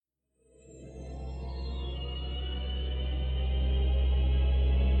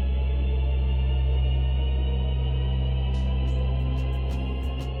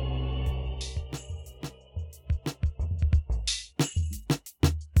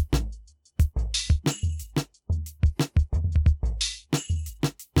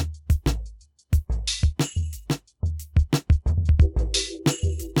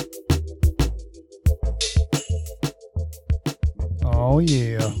Oh,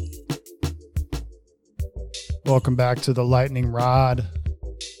 yeah. Welcome back to the Lightning Rod,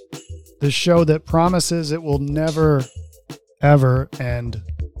 the show that promises it will never, ever end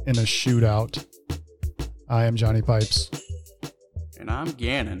in a shootout. I am Johnny Pipes. And I'm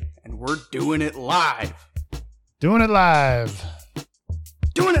Gannon, and we're doing it live. Doing it live.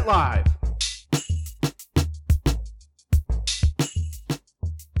 Doing it live.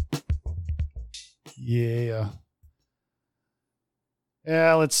 Yeah.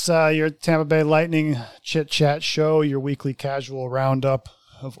 Yeah, let's your Tampa Bay Lightning chit chat show, your weekly casual roundup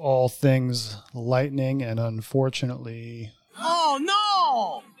of all things Lightning, and unfortunately, oh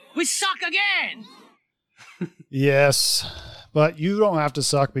no, we suck again. Yes, but you don't have to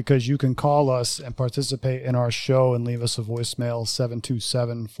suck because you can call us and participate in our show and leave us a voicemail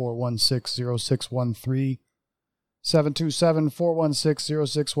 727-416-0613.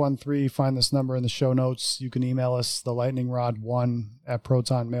 727-416-0613. Find this number in the show notes. You can email us,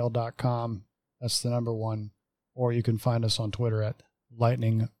 thelightningrod1@protonmail.com. That's the number 1. Or you can find us on Twitter at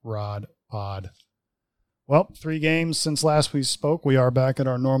lightningrodpod. Well, 3 games since last we spoke. We are back at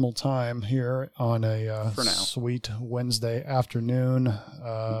our normal time here on a sweet Wednesday afternoon,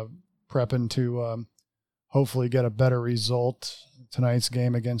 prepping to hopefully get a better result tonight's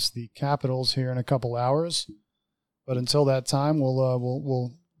game against the Capitals here in a couple hours. But until that time,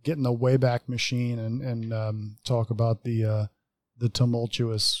 we'll get in the Wayback Machine and talk about the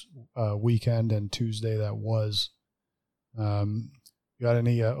tumultuous weekend and Tuesday that was. Got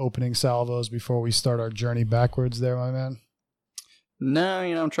any opening salvos before we start our journey backwards there, my man? No,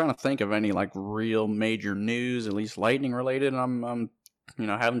 I'm trying to think of any real major news, at least Lightning related. I'm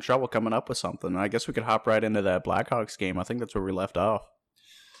having trouble coming up with something. I guess we could hop right into that Blackhawks game. I think that's where we left off.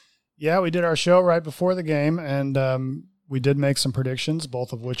 Yeah, we did our show right before the game, and we did make some predictions,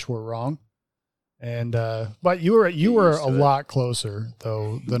 both of which were wrong. And but you were a lot closer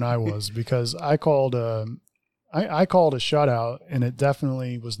though than I was because I called I called a shutout, and it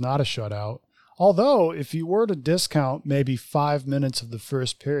definitely was not a shutout. Although, if you were to discount maybe 5 minutes of the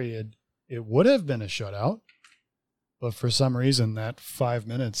first period, it would have been a shutout. But for some reason, that 5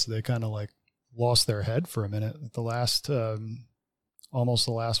 minutes, they kind of lost their head for a minute. The last, almost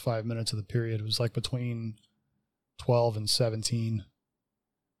the last 5 minutes of the period, it was between 12 and 17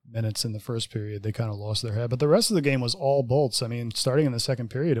 minutes in the first period. They kind of lost their head. But the rest of the game was all bolts. I mean, starting in the second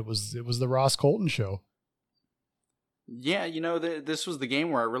period, it was the Ross Colton show. Yeah, this was the game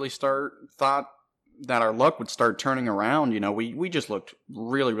where I really thought that our luck would start turning around. We just looked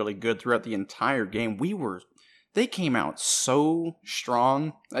really, really good throughout the entire game. They came out so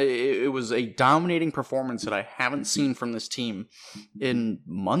strong. It was a dominating performance that I haven't seen from this team in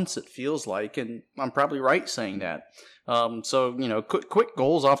months, it feels like, and I'm probably right saying that. Quick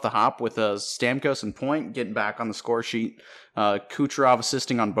goals off the hop with Stamkos and Point getting back on the score sheet. Kucherov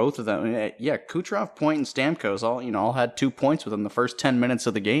assisting on both of them. Yeah, Kucherov, Point, and Stamkos all had 2 points within the first 10 minutes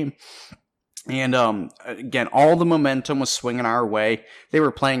of the game. And again, all the momentum was swinging our way. They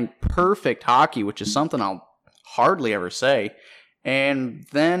were playing perfect hockey, which is something I'll hardly ever say. And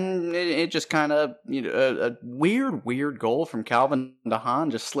then it just kind of, a weird goal from Calvin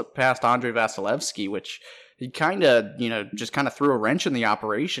DeHaan just slipped past Andrei Vasilevsky, which he kind of, just kind of threw a wrench in the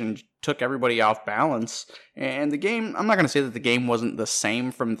operation, took everybody off balance. And the game, I'm not going to say that the game wasn't the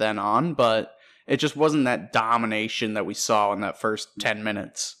same from then on, but it just wasn't that domination that we saw in that first 10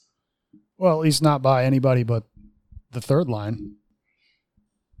 minutes. Well, at least not by anybody but the third line.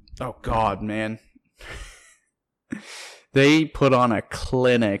 Oh, God, man. They put on a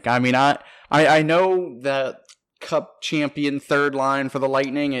clinic. I mean, I know that Cup champion third line for the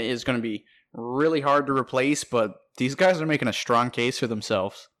Lightning is going to be really hard to replace, but these guys are making a strong case for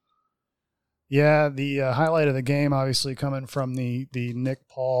themselves. Yeah, the highlight of the game obviously coming from the Nick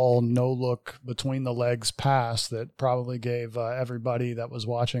Paul no-look between the legs pass that probably gave everybody that was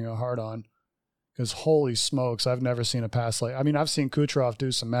watching a hard-on. Because holy smokes, I've never seen a pass like... I mean, I've seen Kucherov do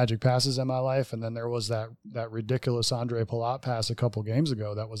some magic passes in my life, and then there was that ridiculous Andre Palat pass a couple games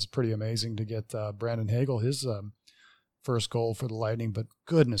ago. That was pretty amazing to get Brandon Hagel his first goal for the Lightning. But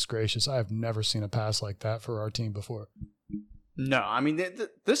goodness gracious, I have never seen a pass like that for our team before. No, I mean,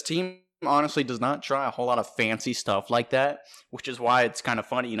 this team honestly does not try a whole lot of fancy stuff like that, which is why it's kind of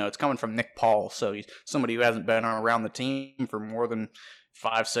funny. It's coming from Nick Paul, so he's somebody who hasn't been around the team for more than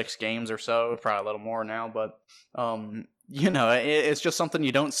 5-6 games or so, probably a little more now, but it's just something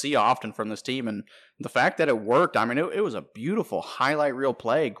you don't see often from this team, and the fact that it worked, I mean, it was a beautiful highlight reel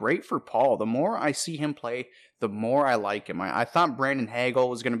play, great for Paul. The more I see him play, the more I like him. I thought Brandon Hagel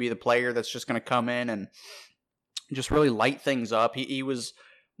was going to be the player that's just going to come in and just really light things up. He was,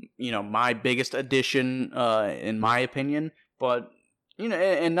 my biggest addition, in my opinion, but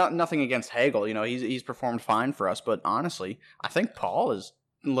And nothing against Hagel. He's performed fine for us, but honestly, I think Paul is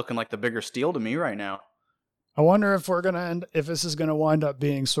looking like the bigger steal to me right now. I wonder if this is gonna wind up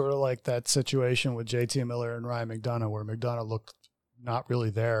being sort of like that situation with JT Miller and Ryan McDonough, where McDonough looked not really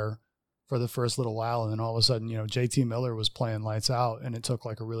there for the first little while, and then all of a sudden, JT Miller was playing lights out, and it took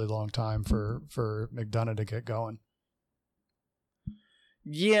like a really long time for McDonough to get going.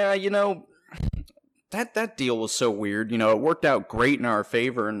 Yeah, that deal was so weird. It worked out great in our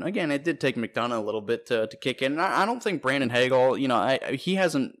favor, and again, it did take McDonough a little bit to kick in. And I don't think Brandon Hagel, he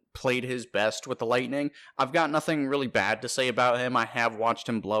hasn't played his best with the Lightning. I've got nothing really bad to say about him. I have watched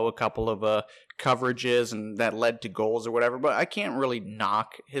him blow a couple of coverages, and that led to goals or whatever, but I can't really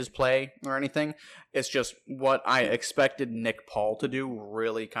knock his play or anything. It's just what I expected Nick Paul to do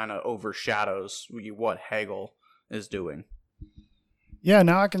really kind of overshadows what Hagel is doing. Yeah,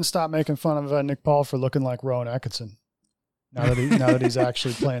 now I can stop making fun of Nick Paul for looking like Rowan Atkinson. Now that he's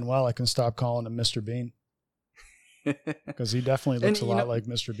actually playing well, I can stop calling him Mr. Bean. Because he definitely looks a lot like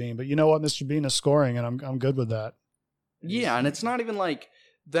Mr. Bean. But you know what? Mr. Bean is scoring, and I'm good with that. Yeah, and it's not even like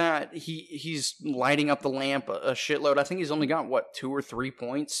that he's lighting up the lamp a shitload. I think he's only got, 2 or 3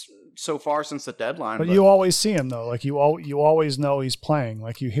 points so far since the deadline. But you always see him, though. Like, you always know he's playing.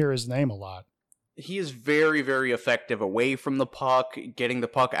 Like, you hear his name a lot. He is very, very effective away from the puck, getting the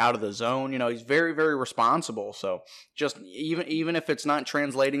puck out of the zone. He's very, very responsible. So just even if it's not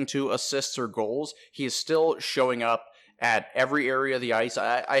translating to assists or goals, he is still showing up at every area of the ice.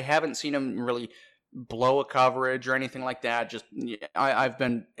 I haven't seen him really blow a coverage or anything like that. I've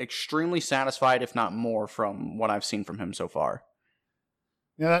been extremely satisfied, if not more, from what I've seen from him so far.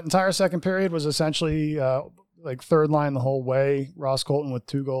 Yeah, that entire second period was essentially like third line the whole way. Ross Colton with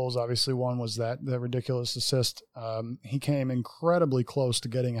 2 goals. Obviously, one was that ridiculous assist. He came incredibly close to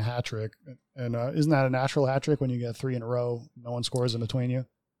getting a hat trick. And isn't that a natural hat trick when you get 3 in a row? No one scores in between you.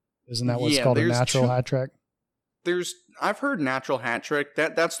 Isn't that what's called a natural hat trick? I've heard natural hat trick.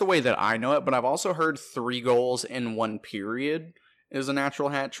 That's the way that I know it. But I've also heard 3 goals in 1 period is a natural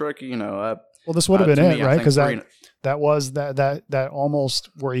hat trick. Well, this would have been it, right? Because that was that almost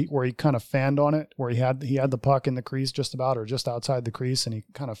where he kind of fanned on it, where he had the puck in the crease just about, or just outside the crease, and he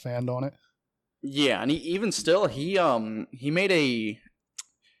kind of fanned on it. Yeah, and he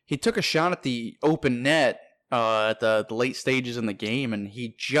took a shot at the open net at the late stages in the game, and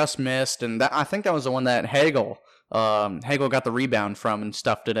he just missed. And I think that was the one that Hagel got the rebound from and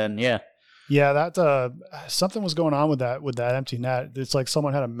stuffed it in. Yeah. Yeah, that something was going on with that empty net. It's like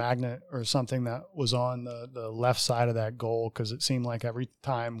someone had a magnet or something that was on the left side of that goal, because it seemed like every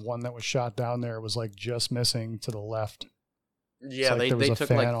time one that was shot down there was like just missing to the left. Yeah, like they took a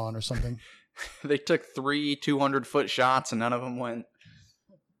fan on or something. They took 3 200-foot shots and none of them went.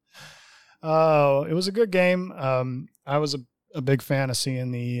 Oh, it was a good game. I was a big fan of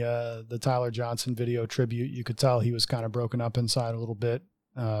seeing the Tyler Johnson video tribute. You could tell he was kind of broken up inside a little bit.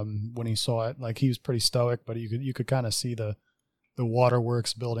 When he saw it, like, he was pretty stoic, but you could kind of see the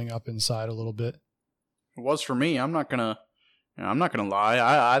waterworks building up inside a little bit. It was for me. I'm not gonna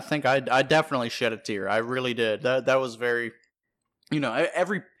lie. I think I definitely shed a tear. I really did. That was very,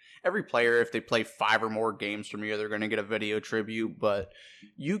 every player, if they play 5 or more games from you, they're going to get a video tribute. But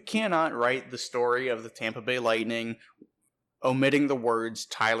you cannot write the story of the Tampa Bay Lightning omitting the words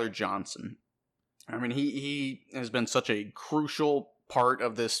Tyler Johnson. I mean, he has been such a crucial part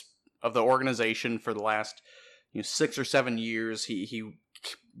of the organization for the last 6 or 7 years. He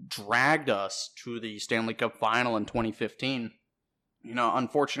dragged us to the Stanley Cup final in 2015.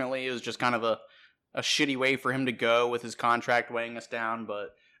 Unfortunately, it was just kind of a shitty way for him to go with his contract weighing us down.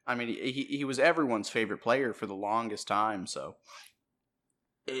 But I mean, he was everyone's favorite player for the longest time. So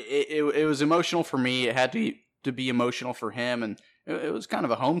it was emotional for me. It had to be emotional for him, and it was kind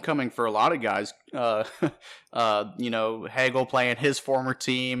of a homecoming for a lot of guys. Hagel playing his former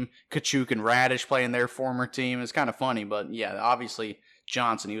team, Kachuk and Radish playing their former team. It's kind of funny, but yeah, obviously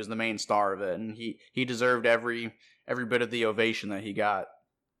Johnson, he was the main star of it, and he deserved every bit of the ovation that he got.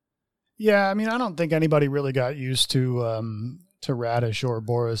 Yeah, I mean, I don't think anybody really got used to Radish or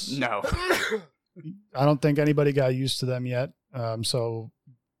Boris. No. I don't think anybody got used to them yet. So,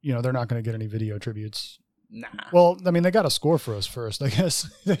 they're not going to get any video tributes. Nah. Well, I mean, they got to score for us first. I guess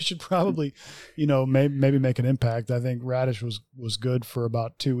they should probably, maybe make an impact. I think Radish was good for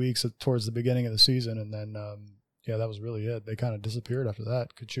about 2 weeks towards the beginning of the season, and then that was really it. They kind of disappeared after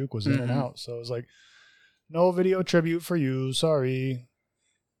that. Kachuk was in and out, so it was like, no video tribute for you. Sorry.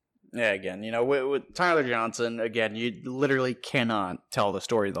 Yeah, again, with Tyler Johnson, again, you literally cannot tell the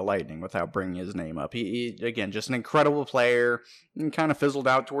story of the Lightning without bringing his name up. He again, just an incredible player, and kind of fizzled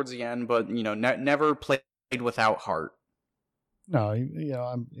out towards the end, but never played without heart. No,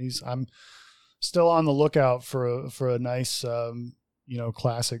 I'm still on the lookout for a nice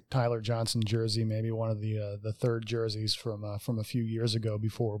classic Tyler Johnson jersey, maybe one of the third jerseys from a few years ago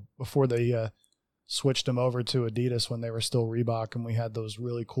before they switched them over to Adidas when they were still Reebok, and we had those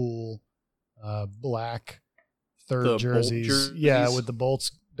really cool black third jerseys. Yeah, with the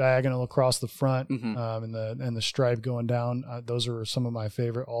bolts diagonal across the front, and the stripe going down. Those are some of my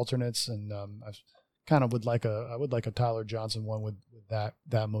favorite alternates, and I would like a Tyler Johnson one with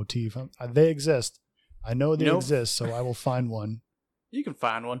that motif. They exist. I know they exist, so I will find one. You can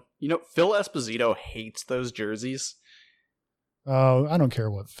find one. Phil Esposito hates those jerseys. Oh, I don't care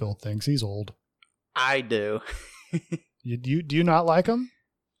what Phil thinks. He's old. I do. Do you not like him?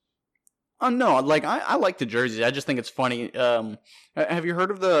 No, I like the jerseys. I just think it's funny. Have you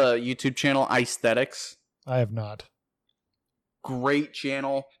heard of the YouTube channel Aesthetics? I have not. Great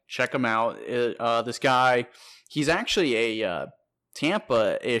channel. Check him out. This guy, he's actually a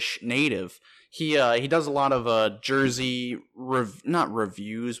Tampa-ish native. He does a lot of jersey not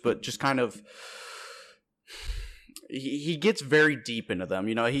reviews, but just kind of he gets very deep into them.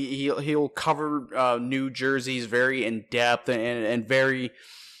 He'll cover new jerseys very in depth and very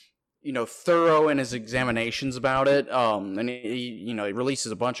thorough in his examinations about it. And he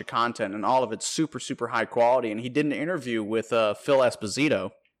releases a bunch of content, and all of it's super, super high quality. And he did an interview with Phil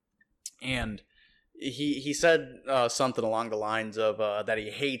Esposito, and he said something along the lines of that he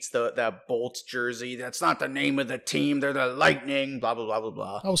hates that Bolts jersey. That's not the name of the team. They're the Lightning. Blah blah blah blah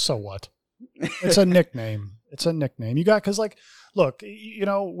blah. Oh, so what? It's a nickname. It's a nickname. You got, because look,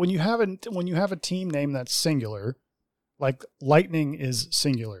 when you have a team name that's singular. Like Lightning is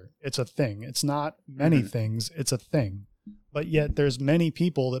singular. It's a thing. It's not many things. It's a thing. But yet there's many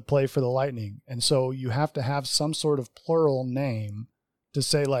people that play for the Lightning. And so you have to have some sort of plural name to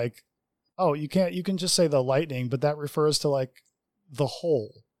say you can just say the Lightning, but that refers to the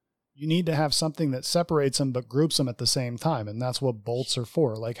whole. You need to have something that separates them but groups them at the same time. And that's what bolts are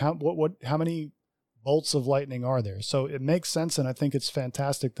for. How many bolts of Lightning are there? So it makes sense. And I think it's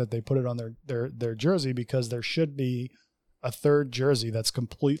fantastic that they put it on their jersey, because there should be a third jersey that's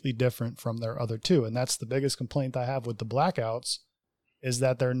completely different from their other two. And that's the biggest complaint I have with the blackouts, is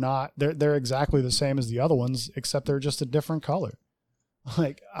that they're exactly the same as the other ones, except they're just a different color.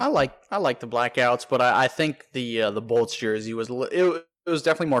 I like the blackouts, but I think the Bolts jersey was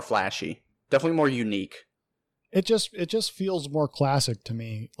definitely more flashy, definitely more unique. It just feels more classic to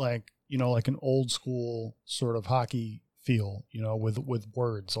me, like an old school sort of hockey feel, with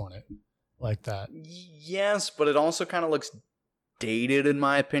words on it. Like that. Yes, but it also kind of looks dated, in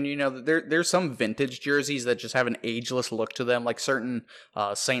my opinion. There's some vintage jerseys that just have an ageless look to them, like certain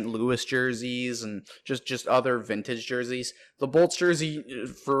St. Louis jerseys and just other vintage jerseys. The Bolts jersey,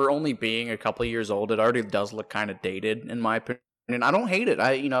 for only being a couple of years old, it already does look kind of dated, in my opinion. I don't hate it.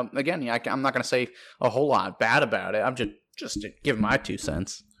 I'm not going to say a whole lot bad about it. I'm just giving my 2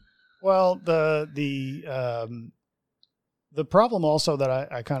 cents. Well, the problem also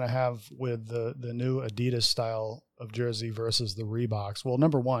that I kind of have with the new Adidas style of jersey versus the Reeboks. Well,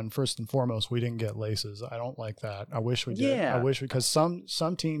 number one, first and foremost, we didn't get laces. I don't like that. I wish we did. Yeah. Because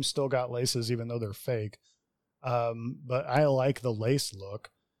some teams still got laces even though they're fake. But I like the lace look.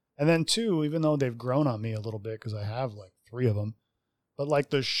 And then two, even though they've grown on me a little bit, because I have 3 of them, but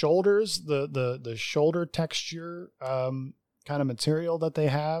the shoulders, the shoulder texture kind of material that they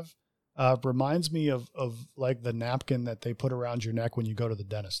have, reminds me of the napkin that they put around your neck when you go to the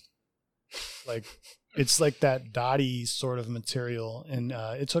dentist. It's that dotty sort of material. And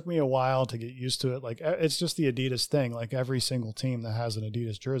it took me a while to get used to it. It's just the Adidas thing. Every single team that has an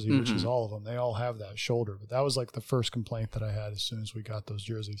Adidas jersey, which is all of them, they all have that shoulder. But that was the first complaint that I had as soon as we got those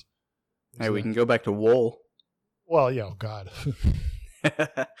jerseys. Hey, we can go back to wool. Well, yeah, oh God.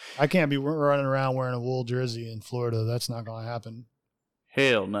 I can't be running around wearing a wool jersey in Florida. That's not going to happen.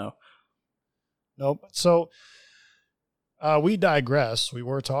 Hell no. Nope. So we digress. We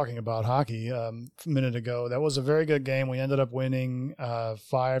were talking about hockey a minute ago. That was a very good game. We ended up winning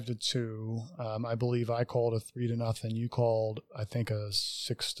 5-2. I believe I called a 3-0. You called, I think, a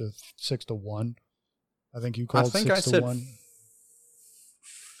 6-1. I think you called 6-1.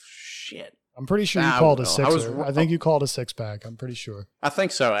 Shit. I'm pretty sure you called a 6-er. I think you called a 6-pack. I'm pretty sure. I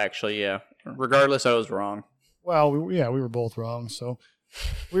think so, actually. Yeah. Regardless, I was wrong. Well, we were both wrong. So.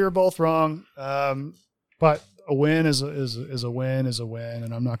 We were both wrong, but a win is a win,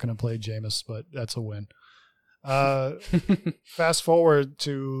 and I'm not going to play Jameis, but that's a win. Fast forward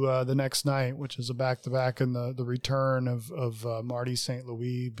to the next night, which is a back-to-back, and the return of Marty St.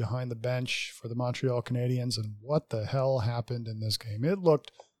 Louis behind the bench for the Montreal Canadiens, and what the hell happened in this game? It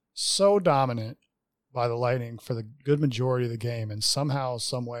looked so dominant by the Lightning for the good majority of the game, and somehow,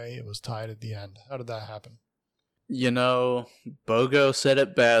 some way, it was tied at the end. How did that happen? Bogo said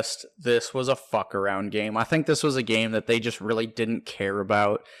it best. This was a fuck-around game. I think this was a game that they just really didn't care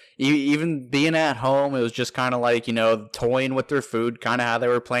about. Even being at home, it was just kind of like, toying with their food, kind of how they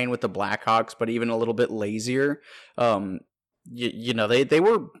were playing with the Blackhawks, but even a little bit lazier. They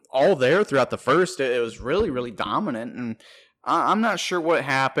were all there throughout the first. It was really, really dominant, and I'm not sure what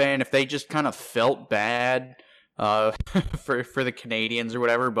happened, if they just kind of felt bad for the Canadians or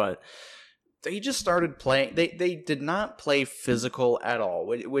whatever, but they just started playing. They did not play physical at all,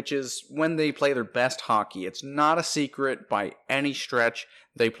 which is when they play their best hockey. It's not a secret by any stretch.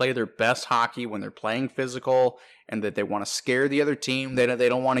 They play their best hockey when they're playing physical, and that they want to scare the other team. They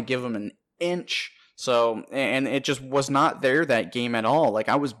don't want to give them an inch. So, and it just was not there that game at all. Like,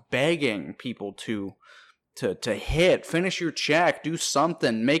 I was begging people to hit, finish your check, do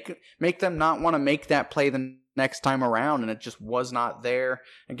something, make them not want to make that play the next time around, and it just was not there.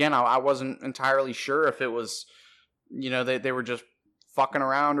 Again, I wasn't entirely sure if it was, they were just fucking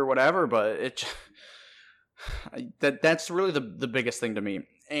around or whatever, but that's really the biggest thing to me.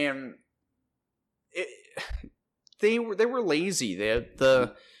 And they were lazy.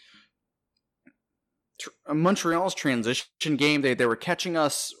 Montreal's transition game, they were catching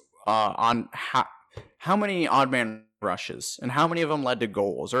us on how many odd man rushes, and how many of them led to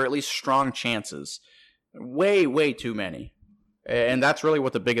goals, or at least strong chances. Way, way too many. And that's really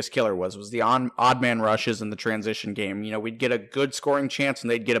what the biggest killer was the odd man rushes in the transition game. We'd get a good scoring chance, and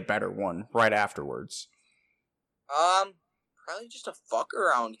they'd get a better one right afterwards. Probably just a fuck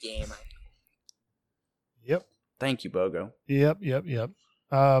around game. Yep. Thank you, Bogo. Yep.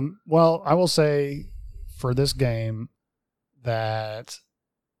 Well, I will say for this game that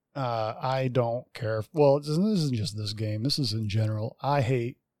I don't care. Well, this isn't just this game. This is in general. I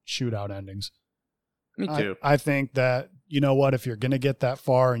hate shootout endings. Me too. I think that, if you're going to get that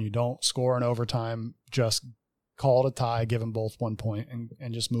far and you don't score in overtime, just call it a tie, give them both 1 point,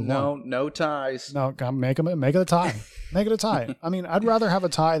 and just move on. No ties. No, make it a tie. Make it a tie. I mean, I'd rather have a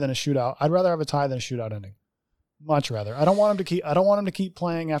tie than a shootout. I'd rather have a tie than a shootout ending. Much rather. I don't want them to keep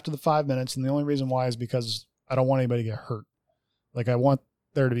playing after the 5 minutes, and the only reason why is because I don't want anybody to get hurt. Like, I want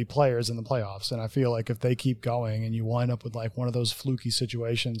there to be players in the playoffs, and I feel like if they keep going and you wind up with like one of those fluky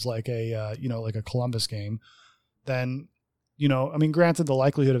situations like like a Columbus game, then granted, the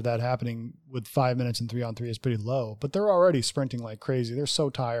likelihood of that happening with 5 minutes and 3-on-3 is pretty low, but they're already sprinting like crazy. They're so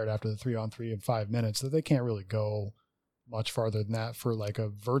tired after the 3-on-3 in 5 minutes that they can't really go much farther than that for like a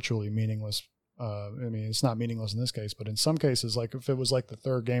virtually meaningless it's not meaningless in this case, but in some cases, like if it was like the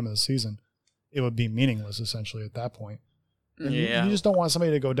third game of the season, it would be meaningless essentially at that point. And you just don't want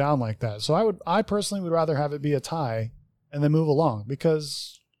somebody to go down like that. So I personally would rather have it be a tie and then move along,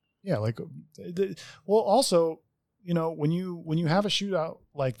 because also, when you have a shootout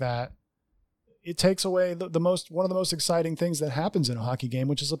like that, it takes away one of the most exciting things that happens in a hockey game,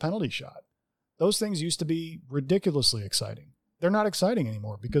 which is a penalty shot. Those things used to be ridiculously exciting. They're not exciting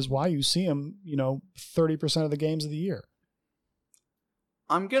anymore because why? You see them, 30% of the games of the year.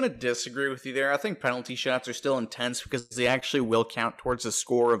 I'm going to disagree with you there. I think penalty shots are still intense because they actually will count towards the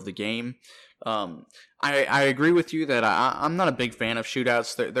score of the game. I agree with you that I'm not a big fan of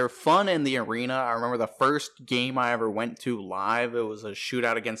shootouts. They're fun in the arena. I remember the first game I ever went to live, it was a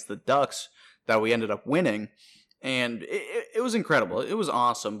shootout against the Ducks that we ended up winning. And it was incredible. It was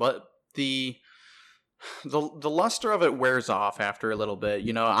awesome. But the luster of it wears off after a little bit.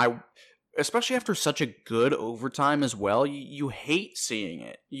 Especially after such a good overtime as well, you hate seeing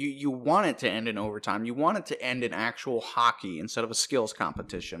it. You want it to end in overtime. You want it to end in actual hockey instead of a skills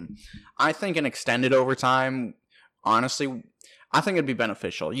competition. I think an extended overtime, honestly, I think it'd be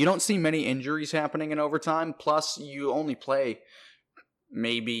beneficial. You don't see many injuries happening in overtime, plus you only play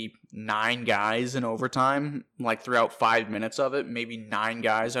maybe 9 guys in overtime, like throughout 5 minutes of it, maybe 9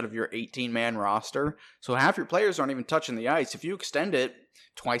 guys out of your 18-man roster. So half your players aren't even touching the ice. If you extend it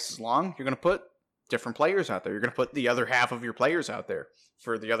twice as long, you're going to put different players out there. You're going to put the other half of your players out there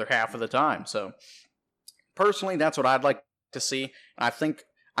for the other half of the time. So personally, that's what I'd like to see.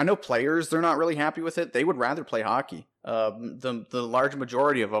 I know players, they're not really happy with it. They would rather play hockey. The large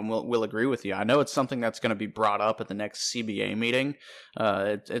majority of them will agree with you. I know it's something that's going to be brought up at the next CBA meeting.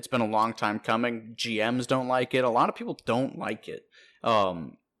 It's been a long time coming. GMs don't like it. A lot of people don't like it.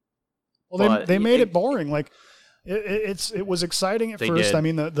 They made it boring. Like it was exciting at first. Did. I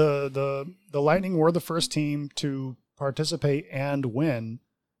mean, the Lightning were the first team to participate and win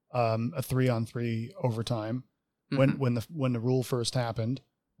a 3-on-3 overtime when the rule first happened.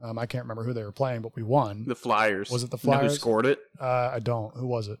 I can't remember who they were playing, but we won. The Flyers. Was it the You know Flyers? who scored it? I don't. Who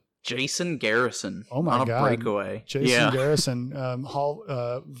was it? Jason Garrison. Oh my on a God. breakaway. Jason Garrison,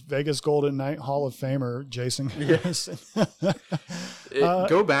 Vegas Golden Knight Hall of Famer, Jason Garrison.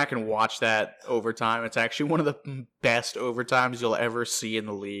 Go back and watch that overtime. It's actually one of the best overtimes you'll ever see in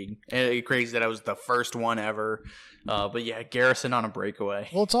the league. And it's crazy that it was the first one ever. But yeah, Garrison on a breakaway.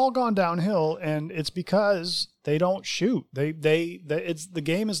 Well, it's all gone downhill, and it's because they don't shoot. It's the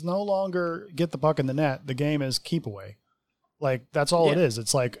game is no longer get the puck in the net. The game is keep away. Like, that's all it is.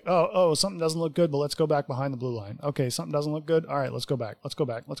 It's like, oh, something doesn't look good, but let's go back behind the blue line. Okay, something doesn't look good. All right, let's go back.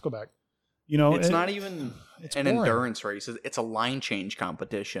 You know, it's not even an endurance race. It's a line change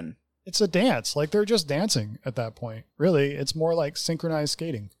competition. It's a dance. Like, they're just dancing at that point. Really, it's more like synchronized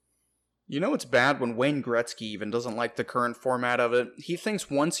skating. You know it's bad when Wayne Gretzky even doesn't like the current format of it. He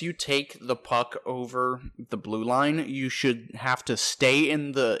thinks once you take the puck over the blue line, you should have to stay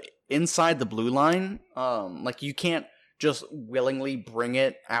inside the blue line. Like, you can't just willingly bring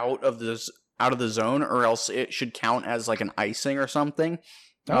it out of the zone, or else it should count as like an icing or something.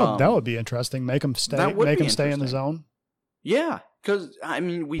 That would be interesting. Make them stay. Make them stay in the zone. Yeah, because I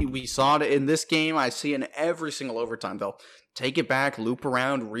mean, we saw it in this game. I see in every single overtime. They'll take it back, loop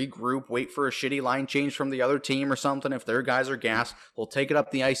around, regroup, wait for a shitty line change from the other team or something. If their guys are gassed, they'll take it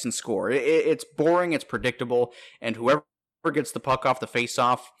up the ice and score. It's boring. It's predictable, and whoever gets the puck off the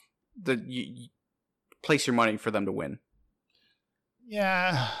face-off, you place your money for them to win.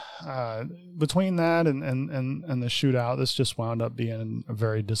 Yeah, between that and the shootout, this just wound up being a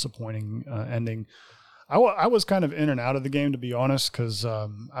very disappointing ending. I was kind of in and out of the game, to be honest, because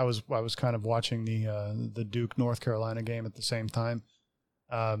I was kind of watching the Duke North Carolina game at the same time,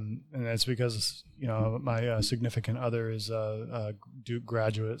 and that's because my significant other is a Duke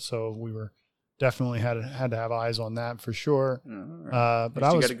graduate, so we were definitely had to have eyes on that for sure. Right.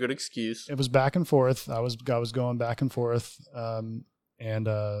 But you got a good excuse. It was back and forth. I was going back and forth. And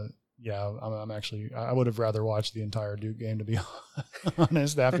I'm actually, I would have rather watched the entire Duke game, to be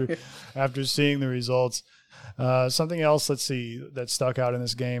honest, after seeing the results. Something else, let's see, that stuck out in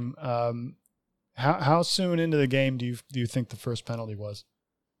this game. How soon into the game do you think the first penalty was?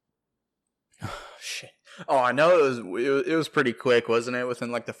 Shit. Oh, I know it was pretty quick, wasn't it?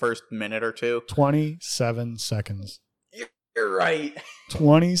 Within like the first minute or two. 27 seconds. You're right.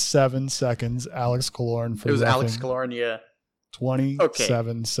 27 seconds. Alex Killorn for it was nothing. Alex Killorn, yeah.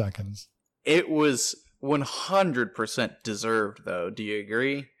 27 seconds. It was 100% deserved, though. Do you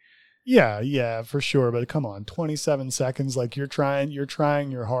agree? Yeah, for sure. But come on, 27 seconds. Like, you're trying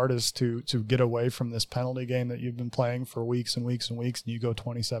your hardest to get away from this penalty game that you've been playing for weeks and weeks and weeks, and you go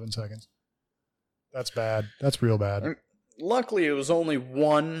 27 seconds. That's bad. That's real bad. Luckily, it was only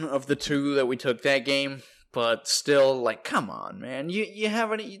one of the two that we took that game, but still, like, come on, man. You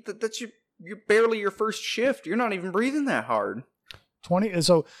haven't. You're barely your first shift. You're not even breathing that hard.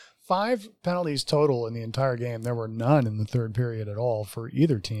 5 penalties total in the entire game. There were none in the third period at all for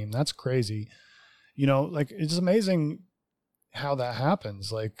either team. That's crazy. Like, it's amazing how that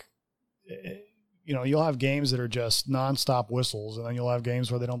happens. Like, you'll have games that are just nonstop whistles, and then you'll have games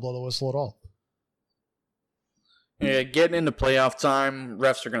where they don't blow the whistle at all. Yeah, getting into playoff time,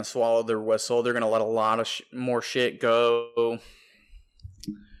 refs are going to swallow their whistle. They're going to let a lot of more shit go.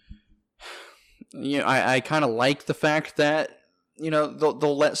 I kind of like the fact that,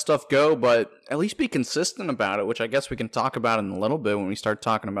 they'll let stuff go, but at least be consistent about it, which I guess we can talk about in a little bit when we start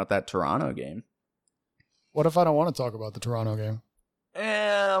talking about that Toronto game. What if I don't want to talk about the Toronto game?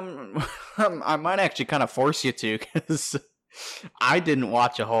 I might actually kind of force you to, because I didn't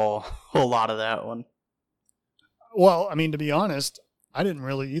watch a whole lot of that one. Well, I mean, to be honest, I didn't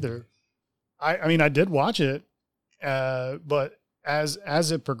really either. I mean, I did watch it, but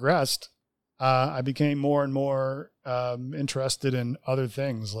as it progressed, I became more and more interested in other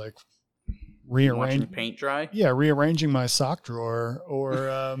things, like rearranging paint dry. Yeah, rearranging my sock drawer,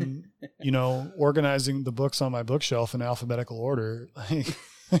 or organizing the books on my bookshelf in alphabetical order. I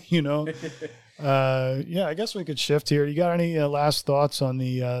guess we could shift here. You got any last thoughts on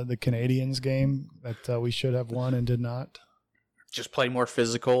the Canadiens game that we should have won and did not? Just play more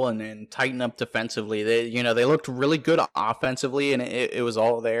physical and tighten up defensively. They looked really good offensively, and it was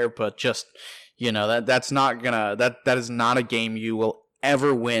all there, but just, that is not a game you will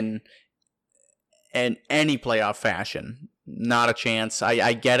ever win in any playoff fashion. Not a chance.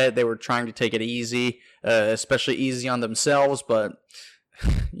 I get it. They were trying to take it easy, especially easy on themselves, but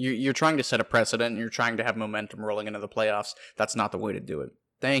you're trying to set a precedent, and you're trying to have momentum rolling into the playoffs. That's not the way to do it.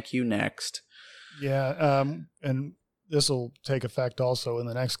 Thank you. Next. Yeah. And this will take effect also in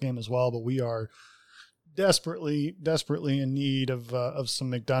the next game as well, but we are desperately in need of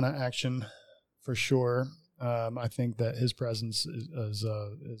some McDonough action for sure. I think that his presence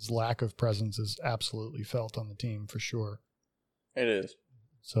his lack of presence is absolutely felt on the team for sure. It is.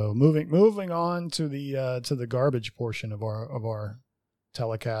 So moving on to the garbage portion of our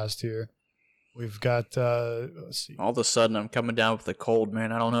telecast here. We've got let's see. All of a sudden, I'm coming down with a cold,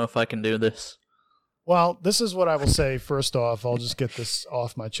 man. I don't know if I can do this. Well, this is what I will say. First off, I'll just get this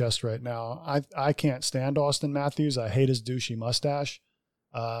off my chest right now. I can't stand Austin Matthews. I hate his douchey mustache.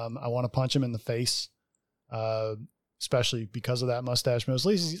 I want to punch him in the face, especially because of that mustache. But at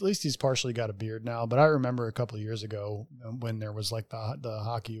least he's partially got a beard now. But I remember a couple of years ago when there was like the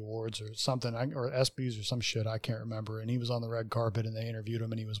hockey awards or something, or ESPYs or some shit, I can't remember. And he was on the red carpet and they interviewed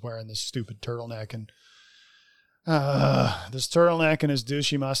him and he was wearing this stupid turtleneck and this turtleneck and his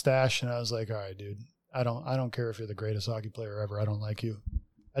douchey mustache. And I was like, all right, dude, I don't care if you're the greatest hockey player ever. I don't like you.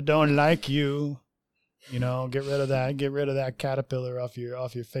 I don't like you. You know, get rid of that caterpillar off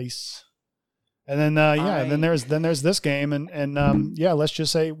your face. And then then there's this game and let's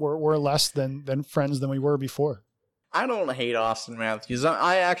just say we're less than friends than we were before. I don't hate Austin Matthews.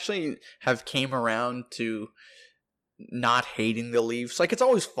 I actually have came around to not hating the Leafs. Like, it's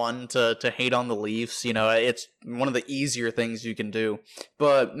always fun to hate on the Leafs. You know, it's one of the easier things you can do.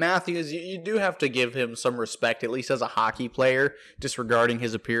 But Matthews, you do have to give him some respect, at least as a hockey player, disregarding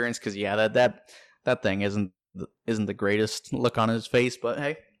his appearance. Because that thing isn't the greatest look on his face. But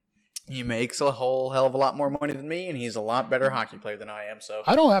hey, he makes a whole hell of a lot more money than me, and he's a lot better hockey player than I am. So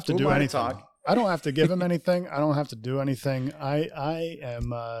I don't have to do anything. I don't have to give him anything. I don't have to do anything. I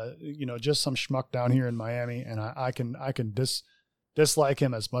am, just some schmuck down here in Miami, and I can dislike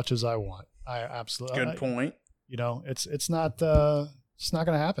him as much as I want. I absolutely good point. It's not going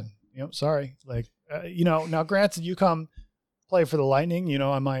to happen. Sorry. Like, now granted, you come play for the Lightning.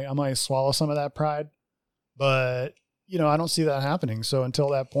 I might swallow some of that pride, but I don't see that happening. So until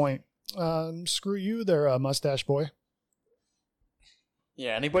that point, screw you there, mustache boy.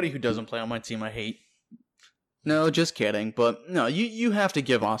 Yeah, anybody who doesn't play on my team, I hate. No, just kidding. But no, you have to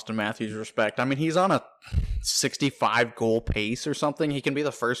give Austin Matthews respect. I mean, he's on a 65 goal pace or something. He can be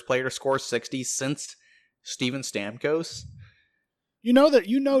the first player to score 60 since Steven Stamkos.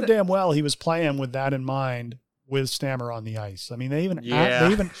 Damn well he was playing with that in mind with Stammer on the ice. I mean, they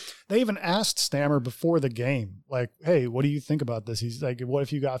even asked Stammer before the game, like, "Hey, what do you think about this?" He's like, "What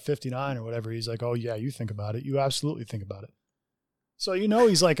if you got 59 or whatever?" He's like, "Oh yeah, you think about it. You absolutely think about it." So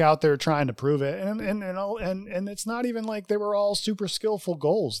he's like out there trying to prove it, and it's not even like they were all super skillful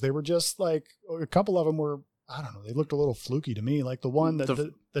goals. They were just like a couple of them were, I don't know, they looked a little fluky to me. Like the one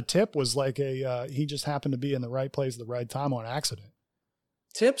that the tip was like he just happened to be in the right place at the right time on accident.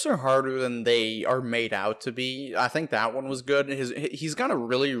 Tips are harder than they are made out to be. I think that one was good. He's got a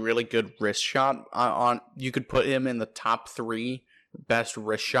really, really good wrist shot. You could put him in the top 3 best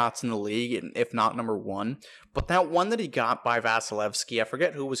wrist shots in the league, if not number 1. But that one that he got by Vasilevsky, I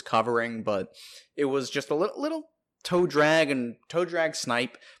forget who was covering, but it was just a little toe drag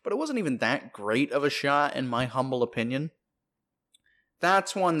snipe, but it wasn't even that great of a shot in my humble opinion.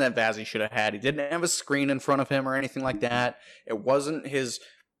 That's one that Vazzy should have had. He didn't have a screen in front of him or anything like that. It wasn't his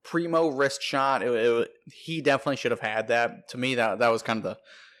primo wrist shot. He definitely should have had that. To me, that was kind of the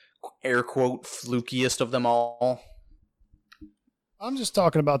air quote flukiest of them all. I'm just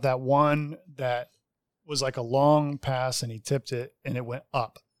talking about that one that was like a long pass and he tipped it and it went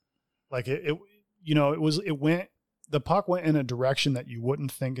up. Like the puck went in a direction that you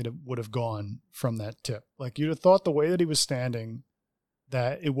wouldn't think it would have gone from that tip. Like you'd have thought the way that he was standing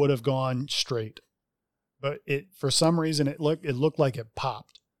that it would have gone straight, but for some reason it looked like it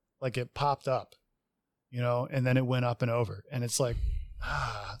popped up, and then it went up and over. And it's like,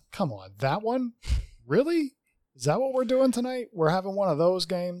 come on, that one? Really? Is that what we're doing tonight? We're having one of those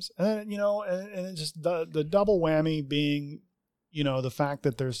games. And then, and it's just the double whammy being, the fact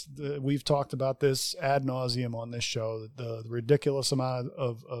that we've talked about this ad nauseum on this show, the ridiculous amount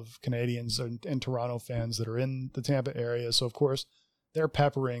of Canadians and Toronto fans that are in the Tampa area. So of course they're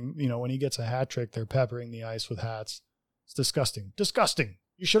peppering, when he gets a hat trick, they're peppering the ice with hats. It's disgusting. Disgusting.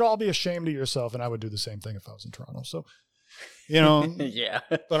 You should all be ashamed of yourself. And I would do the same thing if I was in Toronto. So, yeah.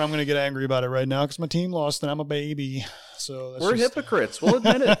 But I'm going to get angry about it right now because my team lost and I'm a baby. So we're hypocrites. We'll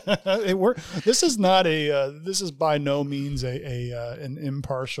admit it. This is not this is by no means an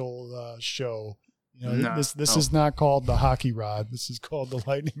impartial show. This is not called the hockey rod. This is called the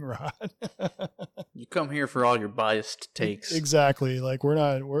lightning rod. You come here for all your biased takes. Exactly. Like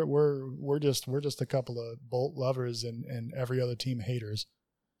we're just a couple of Bolt lovers and every other team haters.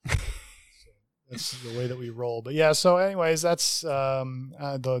 That's the way that we roll. But yeah, so anyways, that's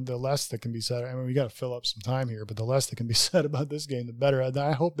the less that can be said. I mean, we got to fill up some time here, but the less that can be said about this game, the better.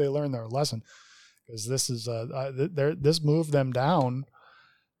 I hope they learn their lesson. because this is this moved them down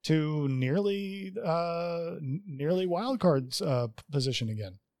to nearly wild cards position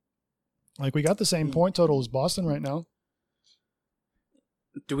again. Like we got the same point total as Boston right now.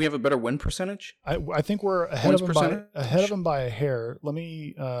 Do we have a better win percentage? I think we're ahead of them by a hair. Let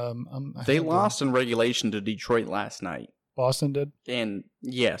me. They lost in regulation to Detroit last night. Boston did, and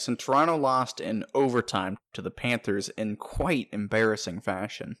yes, and Toronto lost in overtime to the Panthers in quite embarrassing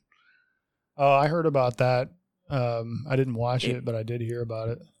fashion. Oh, I heard about that. I didn't watch it, but I did hear about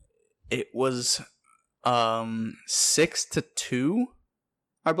it. It was 6-2,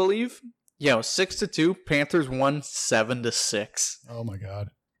 I believe. Yeah, it was 6-2. Panthers won 7-6. Oh my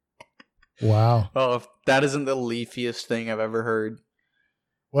god! Wow. Oh, if that isn't the leafiest thing I've ever heard.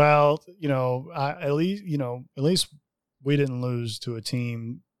 Well, at least we didn't lose to a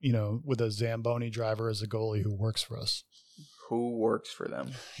team, with a Zamboni driver as a goalie who works for us. Who works for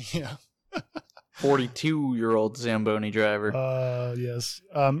them? Yeah. 42-year-old Zamboni driver. Yes.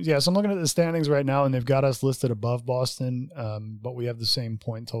 So I'm looking at the standings right now, and they've got us listed above Boston, but we have the same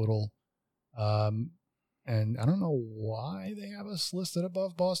point total. And I don't know why they have us listed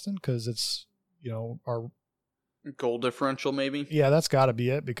above Boston, because it's, our goal differential, maybe. Yeah, that's got to be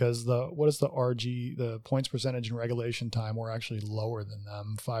it, because what is the RG, the points percentage in regulation time? We're actually lower than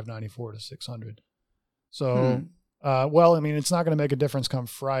them, 594 to 600. So, well, I mean, it's not going to make a difference come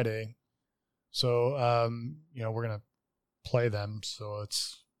Friday. So, we're going to play them. So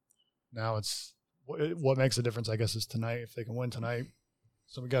what makes a difference, I guess, is tonight, if they can win tonight.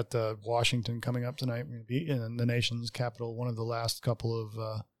 So we got Washington coming up tonight. We're going to be in the nation's capital, one of the last couple of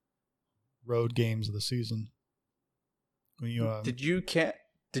road games of the season. Did you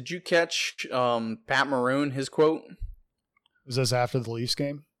catch Pat Maroon, his quote? Was this after the Leafs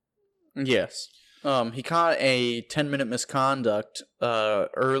game? Yes. He caught a 10-minute misconduct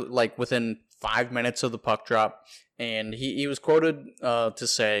within 5 minutes of the puck drop, and he was quoted to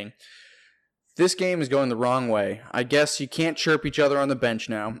say, "This game is going the wrong way. I guess you can't chirp each other on the bench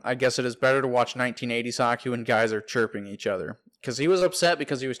now. I guess it is better to watch 1980s hockey when guys are chirping each other." Because he was upset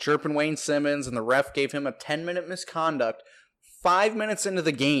because he was chirping Wayne Simmons, and the ref gave him a 10-minute misconduct 5 minutes into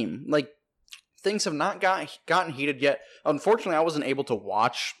the game. Like, things have not gotten heated yet. Unfortunately, I wasn't able to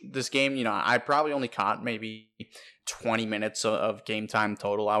watch this game. I probably only caught maybe 20 minutes of game time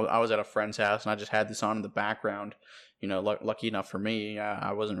total. I was at a friend's house, and I just had this on in the background. Lucky enough for me,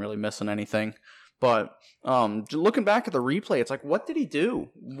 I wasn't really missing anything. But looking back at the replay, it's like, what did he do?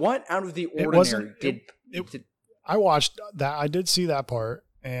 What out of the ordinary did... I watched that. I did see that part,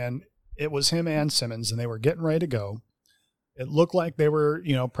 and it was him and Simmons, and they were getting ready to go. It looked like they were,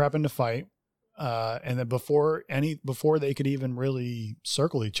 prepping to fight. And then before they could even really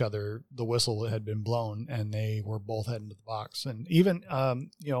circle each other, the whistle had been blown, and they were both heading to the box. And even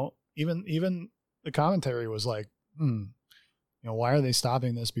even the commentary was like, why are they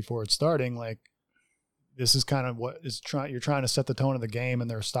stopping this before it's starting? Like, this is kind of what is you're trying to set the tone of the game,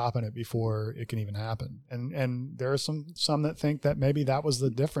 and they're stopping it before it can even happen. And there are some that think that maybe that was the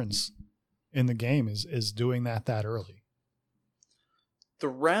difference in the game is doing that early.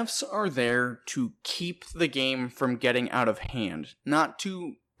 The refs are there to keep the game from getting out of hand, not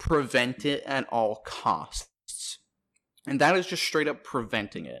to prevent it at all costs. And that is just straight up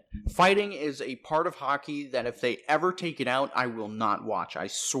preventing it. Fighting is a part of hockey that if they ever take it out, I will not watch. I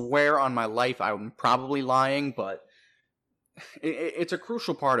swear on my life, I'm probably lying, but it's a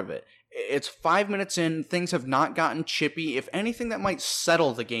crucial part of it. It's 5 minutes in, things have not gotten chippy. If anything, that might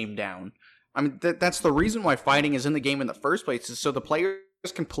settle the game down. I mean, that's the reason why fighting is in the game in the first place, is so the players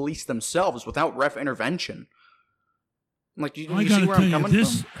can police themselves without ref intervention. Like, you see where I'm coming from?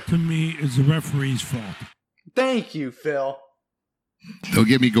 This, to me, is the referee's fault. Thank you, Phil. Don't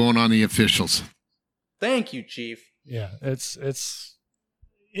get me going on the officials. Thank you, Chief. Yeah, it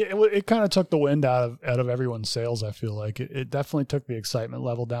kind of took the wind out of everyone's sails. I feel like it definitely took the excitement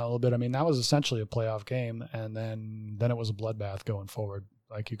level down a little bit. I mean, that was essentially a playoff game, and then it was a bloodbath going forward.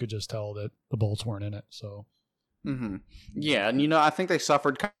 Like, you could just tell that the Bolts weren't in it. So, yeah, and I think they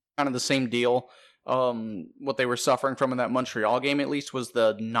suffered kind of the same deal. What they were suffering from in that Montreal game, at least, was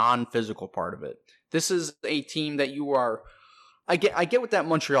the non-physical part of it. This is a team that you are. I get with that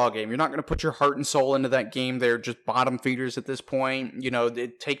Montreal game. You're not going to put your heart and soul into that game. They're just bottom feeders at this point. They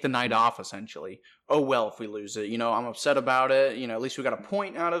take the night off, essentially. Oh, well, if we lose it. I'm upset about it. At least we got a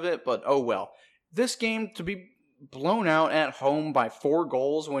point out of it, but oh, well. This game, to be blown out at home by 4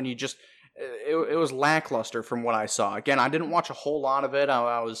 goals when you just... It was lackluster from what I saw. Again, I didn't watch a whole lot of it.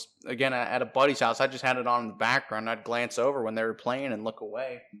 I was, again, at a buddy's house. I just had it on in the background. I'd glance over when they were playing and look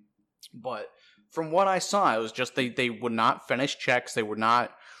away. But from what I saw, it was just they would not finish checks. They would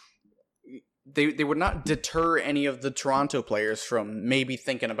not they would not deter any of the Toronto players from maybe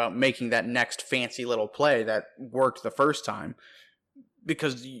thinking about making that next fancy little play that worked the first time.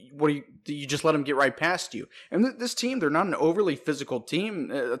 Because you just let them get right past you. And this team, they're not an overly physical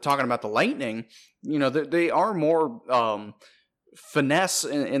team. Talking about the Lightning, they are more finesse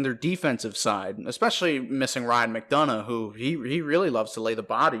in their defensive side, especially missing Ryan McDonough, who he really loves to lay the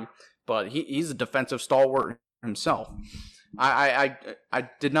body, but he's a defensive stalwart himself. I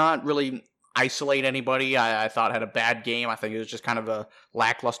did not really isolate anybody. I thought had a bad game. I think it was just kind of a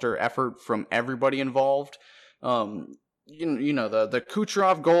lackluster effort from everybody involved. The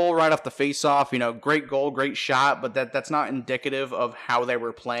Kucherov goal right off the face-off, great goal, great shot, but that's not indicative of how they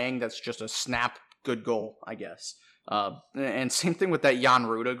were playing. That's just a snap good goal, I guess. And same thing with that Jan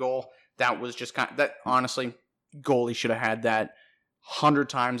Ruda goal. That was just honestly, goalie should have had that 100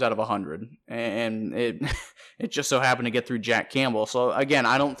 times out of 100. And it just so happened to get through Jack Campbell. So again,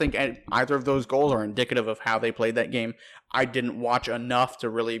 I don't think either of those goals are indicative of how they played that game. I didn't watch enough to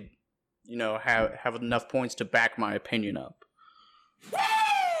really have enough points to back my opinion up. Woo!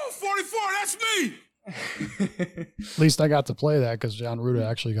 44, that's me! At least I got to play that because John Ruda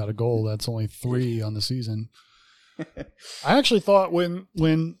actually got a goal. That's only 3 on the season. I actually thought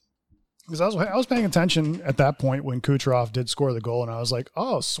because I was paying attention at that point when Kucherov did score the goal, and I was like,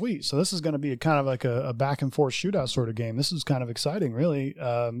 oh, sweet. So this is going to be kind of like a back and forth shootout sort of game. This is kind of exciting, really.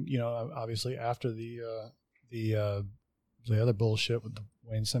 Obviously after the other bullshit with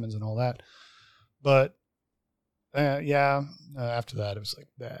Wayne Simmons and all that. But after that, it was like,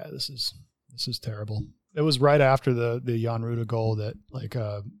 this is terrible. It was right after the Jan Ruda goal that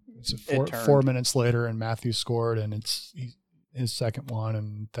it's 4 minutes later and Matthews scored, and it's his second one,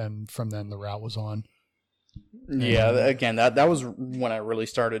 and then from then the route was on. Yeah, again, that was when I really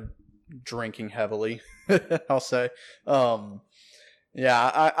started drinking heavily, I'll say.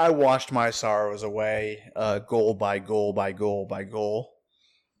 Yeah, I washed my sorrows away, goal by goal by goal by goal.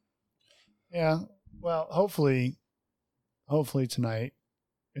 Yeah, well, hopefully tonight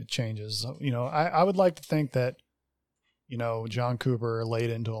it changes. I would like to think that, John Cooper laid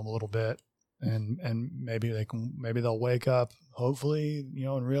into him a little bit, and maybe they'll wake up, hopefully,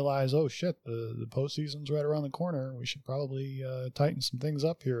 and realize, oh shit, the postseason's right around the corner. We should probably tighten some things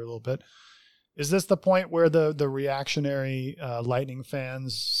up here a little bit. Is this the point where the reactionary Lightning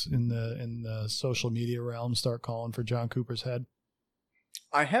fans in the social media realm start calling for John Cooper's head?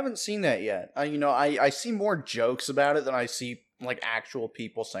 I haven't seen that yet. I see more jokes about it than I see actual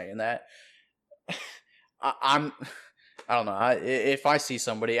people saying that. I don't know. If I see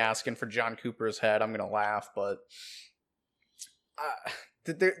somebody asking for John Cooper's head, I'm gonna laugh. But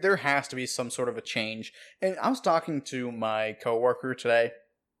there has to be some sort of a change. And I was talking to my coworker today,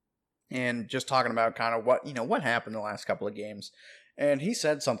 and just talking about kind of what happened the last couple of games. And he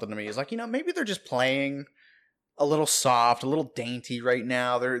said something to me. He's like, maybe they're just playing a little soft, a little dainty right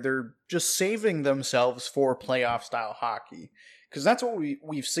now. They're just saving themselves for playoff style hockey, because that's what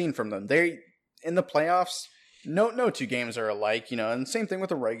we've seen from them. They in the playoffs, no two games are alike, and same thing with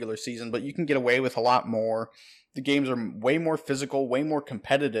the regular season. But you can get away with a lot more. The games are way more physical, way more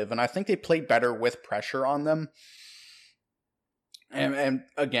competitive, and I think they play better with pressure on them. And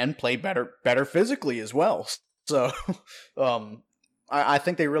again, play better physically as well. So, I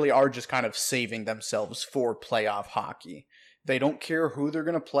think they really are just kind of saving themselves for playoff hockey. They don't care who they're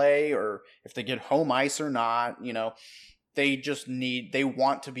going to play or if they get home ice or not. They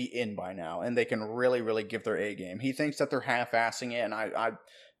want to be in by now, and they can really, really give their A game. He thinks that they're half-assing it, and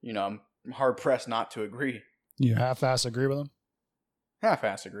I'm hard pressed not to agree. You half-ass agree with him?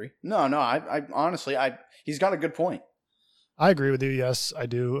 Half-ass agree. No, I honestly, he's got a good point. I agree with you. Yes, I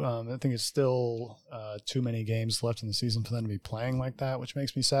do. I think it's still too many games left in the season for them to be playing like that, which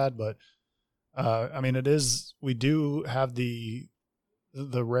makes me sad. But it is. We do have the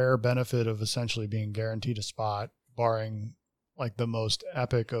rare benefit of essentially being guaranteed a spot, barring the most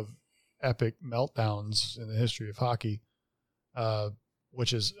epic of epic meltdowns in the history of hockey,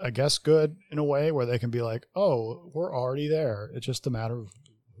 which is, I guess, good in a way where they can be like, "Oh, we're already there. It's just a matter of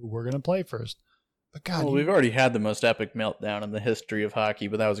who we're going to play first." But God, we've already had the most epic meltdown in the history of hockey,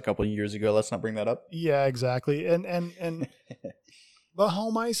 but that was a couple of years ago. Let's not bring that up. Yeah, exactly. And but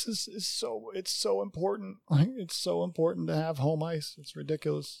home ice is so important. It's so important to have home ice. It's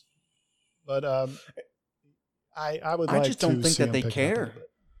ridiculous. But I would. I just don't think that they care.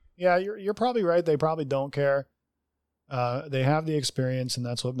 Yeah, you're probably right. They probably don't care. They have the experience, and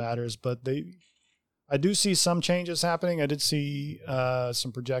that's what matters. But I do see some changes happening. I did see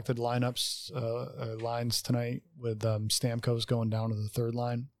some projected lines tonight with Stamkos going down to the third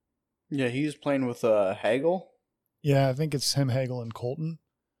line. Yeah, he's playing with Hagel. Yeah, I think it's him, Hagel, and Colton.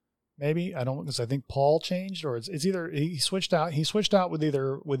 maybe. I don't, because I think Paul changed, or it's either he switched out. He switched out with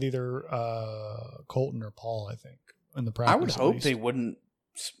either Colton or Paul, I think, in the practice. I would hope they wouldn't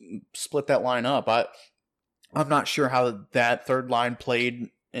split that line up. I'm not sure how that third line played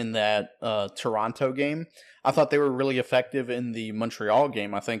in that Toronto game. I thought they were really effective in the Montreal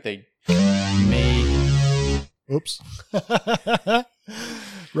game. I think they made... Oops.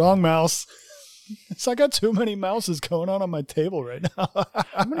 Wrong mouse. So I got too many mouses going on my table right now.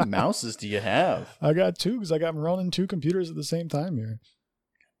 How many mouses do you have? I got 2 because I got running 2 computers at the same time here.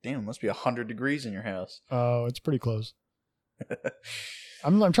 Damn, it must be 100 degrees in your house. Oh, it's pretty close.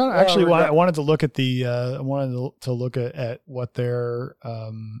 I'm trying to actually. I wanted to look at the. I wanted to look at what their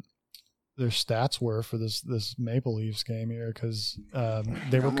stats were for this Maple Leafs game here, because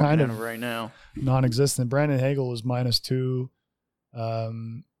they were kind of right now non-existent. Brandon Hagel was -2.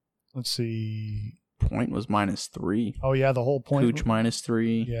 Let's see. Point was -3. Oh yeah, the whole point. Cooch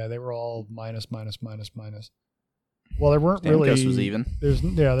 -3. Yeah, they were all minus. Well, there weren't really. Stamkos was even.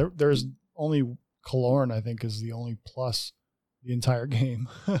 There's only Killorn, I think, is the only plus the entire game.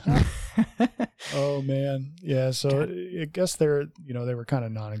 Oh man, yeah. So I guess they were kind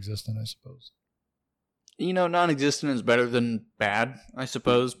of non-existent, I suppose. Non-existent is better than bad, I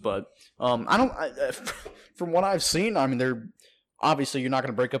suppose. But from what I've seen, I mean, they're obviously you're not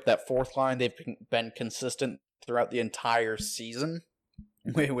going to break up that fourth line. They've been consistent throughout the entire season,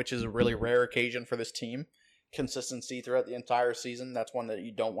 which is a really rare occasion for this team. Consistency throughout the entire season. That's one that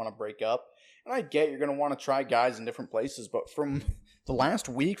you don't want to break up. And I get you're going to want to try guys in different places, but from the last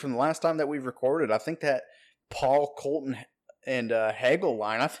week, from the last time that we've recorded, I think that Paul, Colton, and Hagel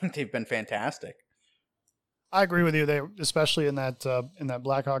line, I think they've been fantastic. I agree with you. They, especially in that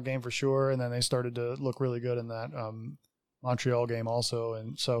Blackhawk game for sure, and then they started to look really good in that Montreal game also.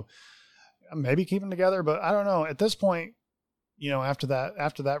 And so maybe keep them together, but I don't know. At this point, after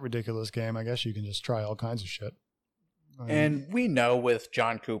that ridiculous game, I guess you can just try all kinds of shit. And we know with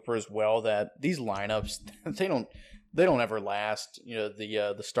John Cooper as well that these lineups they don't ever last.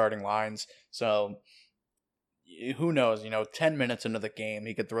 The starting lines. So who knows? 10 minutes into the game,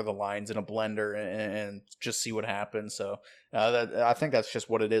 he could throw the lines in a blender and just see what happens. So I think that's just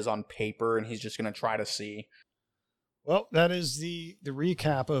what it is on paper, and he's just going to try to see. Well, that is the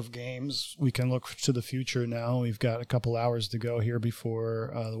recap of games. We can look to the future now. We've got a couple hours to go here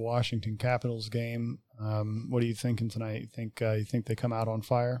before the Washington Capitals game. What are you thinking tonight? You think they come out on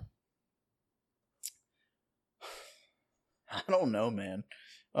fire? I don't know, man.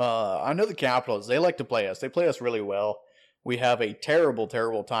 I know the Capitals, they like to play us. They play us really well. We have a terrible,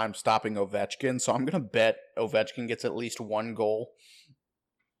 terrible time stopping Ovechkin, so I'm going to bet Ovechkin gets at least 1 goal.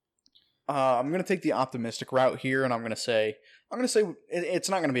 I'm going to take the optimistic route here, and I'm going to say it's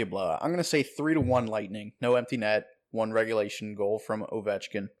not going to be a blowout. I'm going to say 3-1 Lightning. No empty net, 1 regulation goal from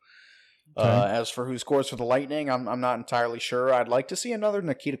Ovechkin. Okay. As for who scores for the Lightning, I'm not entirely sure. I'd like to see another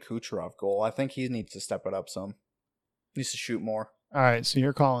Nikita Kucherov goal. I think he needs to step it up some. Needs to shoot more. All right, so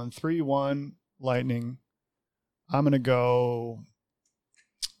you're calling 3-1 Lightning. I'm going to go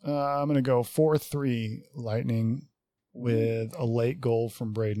 4-3 Lightning, with a late goal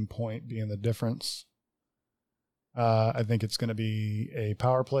from Braden Point being the difference. I think it's going to be a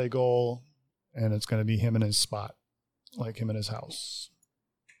power play goal, and it's going to be him in his spot, like him in his house.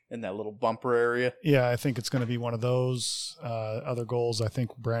 In that little bumper area? Yeah, I think it's going to be one of those. Other goals, I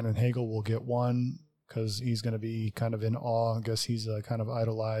think Brandon Hagel will get 1 because he's going to be kind of in awe. I guess he's kind of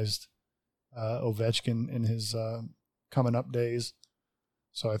idolized Ovechkin in his coming up days.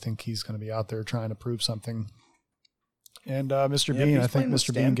 So I think he's going to be out there trying to prove something. And Mr. Bean, I think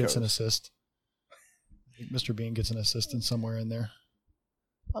Mr. Bean gets an assist. I think Mr. Bean gets an assist in somewhere in there.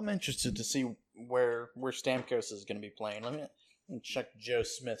 I'm interested to see where Stamkos is going to be playing. Let me check Joe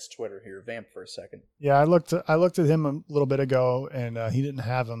Smith's Twitter here. Vamp for a second. Yeah, I looked at him a little bit ago, and he didn't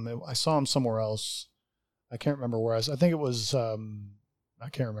have him. I saw him somewhere else. I can't remember where I think it was. I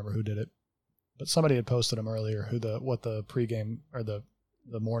can't remember who did it, but somebody had posted him earlier. What the pregame or the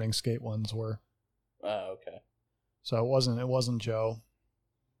morning skate ones were. Oh, okay. So it wasn't Joe.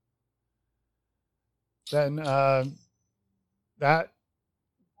 Then that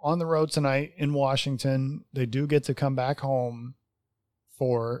on the road tonight in Washington, they do get to come back home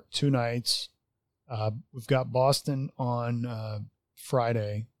for 2 nights. We've got Boston on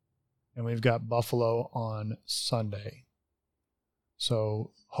Friday, and we've got Buffalo on Sunday.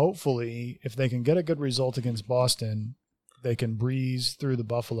 So hopefully, if they can get a good result against Boston, they can breeze through the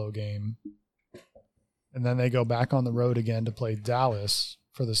Buffalo game. And then they go back on the road again to play Dallas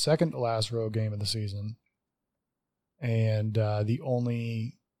for the second to last road game of the season. And the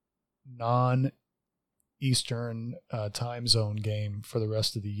only Eastern time zone game for the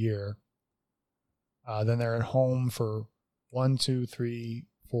rest of the year. Then they're at home for 5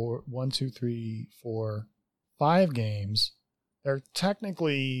 games. They're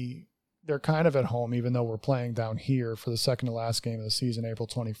kind of at home, even though we're playing down here for the second to last game of the season, April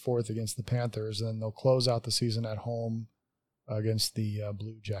 24th against the Panthers. And then they'll close out the season at home against the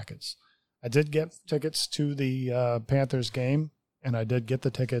Blue Jackets. I did get tickets to the Panthers game, and I did get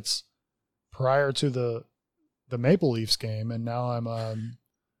the tickets prior to the Maple Leafs game, and now I'm a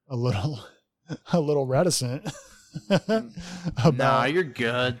little reticent. Nah, you're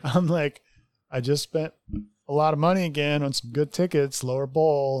good. I'm like, I just spent a lot of money again on some good tickets, lower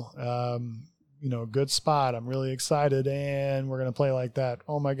bowl, good spot. I'm really excited, and we're gonna play like that.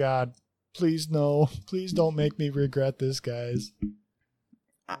 Oh my God, please no, please don't make me regret this, guys.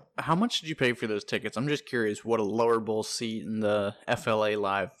 How much did you pay for those tickets? I'm just curious what a lower bowl seat in the FLA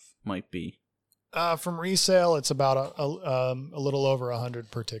Live might be. From resale, it's about a little over $100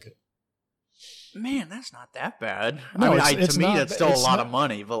 per ticket. Man, that's not that bad. No, to me, that's still a lot of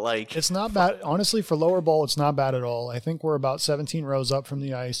money, but like... It's not bad. Honestly, for lower bowl, it's not bad at all. I think we're about 17 rows up from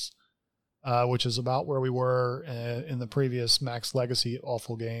the ice, which is about where we were in the previous Max Legacy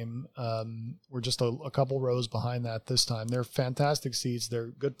awful game. We're just a couple rows behind that this time. They're fantastic seats. They're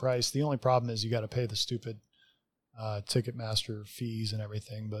good price. The only problem is you got to pay the stupid Ticketmaster fees and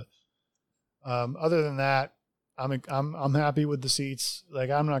everything. But other than that, I'm happy with the seats. Like,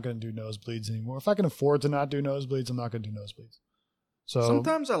 I'm not going to do nosebleeds anymore. If I can afford to not do nosebleeds, I'm not going to do nosebleeds. So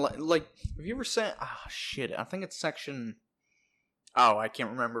sometimes I like. Have you ever sent? Shit. I think it's section. Oh, I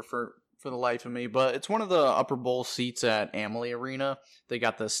can't remember for the life of me, but it's one of the upper bowl seats at Amalie Arena. They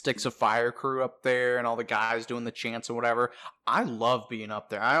got the Sticks of Fire crew up there and all the guys doing the chants and whatever. I love being up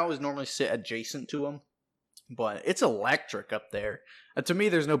there. I always normally sit adjacent to them, but it's electric up there. To me,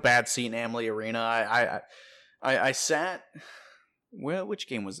 there's no bad seat in Amalie Arena. I sat. Well, which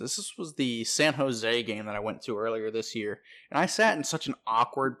game was this? This was the San Jose game that I went to earlier this year, and I sat in such an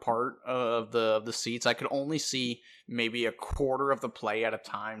awkward part of the seats. I could only see maybe a quarter of the play at a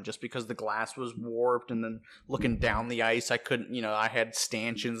time, just because the glass was warped, and then looking down the ice, I couldn't. I had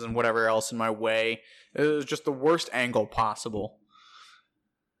stanchions and whatever else in my way. It was just the worst angle possible.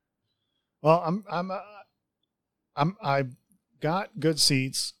 Well, I got good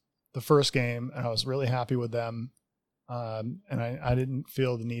seats the first game, and I was really happy with them. And I didn't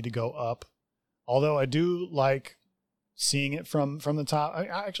feel the need to go up, although I do like seeing it from the top. I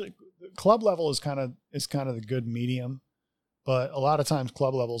actually, club level is kind of the good medium, but a lot of times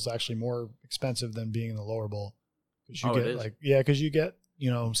club level is actually more expensive than being in the lower bowl, because you get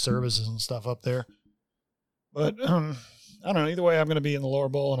services and stuff up there. But I don't know. Either way, I'm going to be in the lower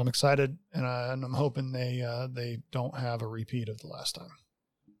bowl, and I'm excited, and I'm hoping they don't have a repeat of the last time.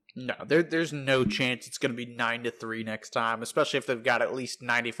 No, there's no chance it's going to be 9-3 next time, especially if they've got at least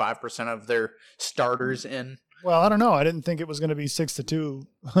 95% of their starters in. Well, I don't know. I didn't think it was going to be 6-2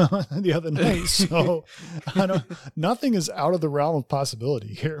 the other night, so nothing is out of the realm of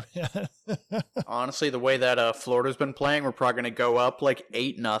possibility here. Honestly, the way that Florida's been playing, we're probably going to go up like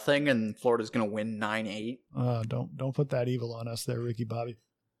 8-0, and Florida's going to win 9-8. Don't put that evil on us there, Ricky Bobby.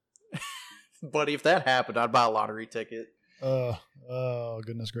 Buddy, if that happened, I'd buy a lottery ticket. Oh,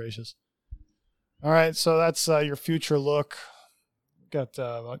 goodness gracious. All right, so that's your future look. Got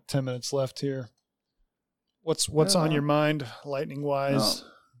about 10 minutes left here. What's on your mind, lightning-wise?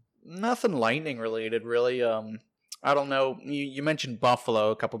 Nothing lightning-related, really. I don't know. You mentioned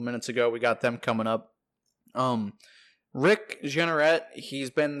Buffalo a couple minutes ago. We got them coming up. Rick Jeanneret, he's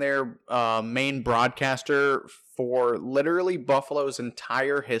been their main broadcaster for literally Buffalo's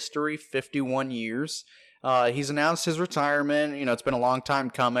entire history, 51 years. He's announced his retirement. It's been a long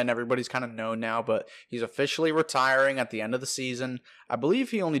time coming. Everybody's kind of known now, but he's officially retiring at the end of the season. I believe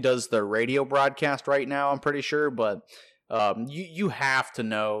he only does the radio broadcast right now, I'm pretty sure, but you have to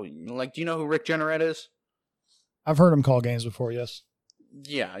know. Like, do you know who Rick Jeanneret is? I've heard him call games before, yes.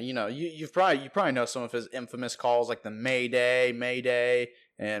 Yeah, you probably know some of his infamous calls, like the Mayday,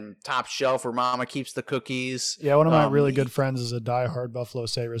 and Top Shelf, where Mama keeps the cookies. Yeah, one of my really good friends is a diehard Buffalo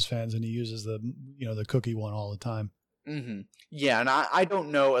Sabres fan, and he uses the cookie one all the time. Mm-hmm. Yeah, and I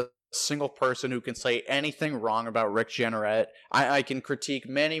don't know a single person who can say anything wrong about Rick Jeanneret. I can critique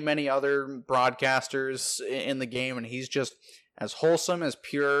many other broadcasters in the game, and he's just as wholesome, as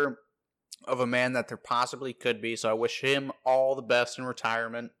pure of a man that there possibly could be. So I wish him all the best in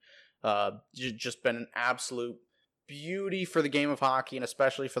retirement. Just been an absolute beauty for the game of hockey, and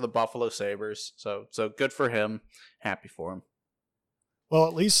especially for the Buffalo Sabres. So good for him. Happy for him. Well,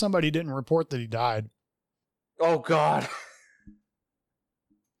 at least somebody didn't report that he died. Oh, God.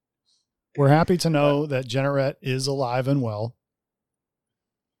 We're happy to know that Jenneret is alive and well.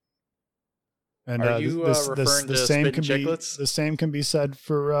 And Are you referring to Spittin' Chicklets? The same can be said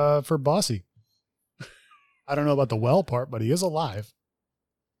for Bossy. I don't know about the well part, but he is alive.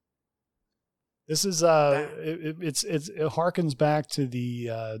 This is it harkens back to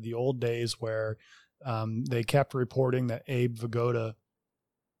the old days where they kept reporting that Abe Vigoda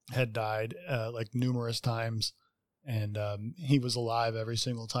had died like numerous times, and he was alive every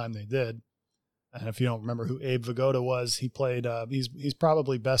single time they did. And if you don't remember who Abe Vigoda was, he played. He's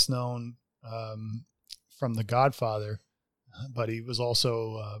probably best known from The Godfather, but he was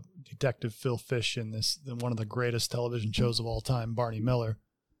also Detective Phil Fish in one of the greatest television shows of all time, Barney Miller.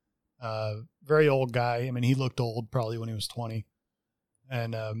 Very old guy. I mean, he looked old probably when he was 20,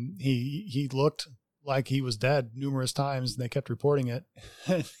 and he looked like he was dead numerous times, and they kept reporting it.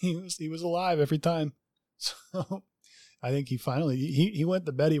 And he was alive every time. So I think he finally he went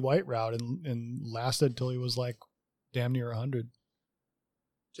the Betty White route and lasted till he was like damn near 100.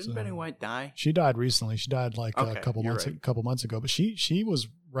 Didn't Betty White die? She died recently. She died like Okay, a couple you're right. months ago. But she was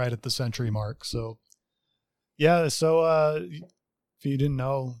right at the century mark. So yeah. So if you didn't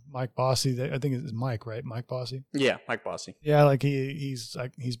know, Mike Bossy, I think it's Mike, right? Mike Bossy. Yeah, Mike Bossy. Yeah, like he's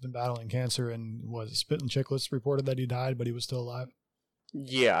been battling cancer, and was Spittin' Chicklets reported that he died, but he was still alive.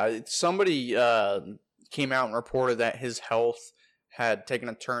 Yeah, somebody came out and reported that his health had taken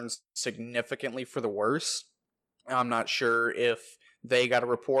a turn significantly for the worse. I'm not sure if they got a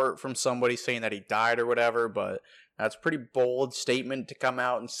report from somebody saying that he died or whatever, but that's a pretty bold statement to come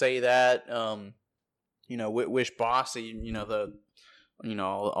out and say that. Wish Bossy,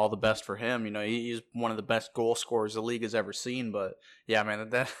 all the best for him. He's one of the best goal scorers the league has ever seen. But yeah, man,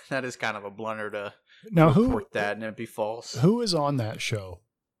 that is kind of a blunder to report that and it be false. Who is on that show?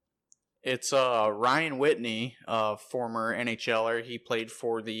 It's Ryan Whitney, former NHLer. He played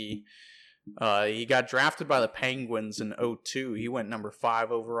for the. He got drafted by the Penguins in 2002. He went number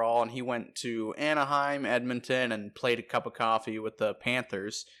 5 overall, and he went to Anaheim, Edmonton, and played a cup of coffee with the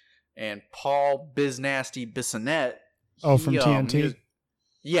Panthers. And Paul Biznasty Bissonnette. From TNT.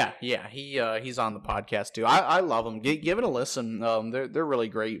 He's on the podcast too. I love them. Give it a listen. They're really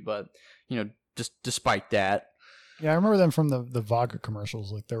great, but just despite that. Yeah, I remember them from the vodka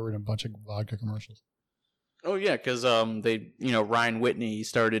commercials. Like they were in a bunch of vodka commercials. Oh yeah, because Ryan Whitney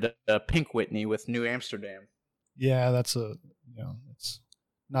started Pink Whitney with New Amsterdam. Yeah, that's it's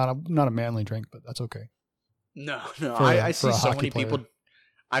not a manly drink, but that's okay. No, I see so many people.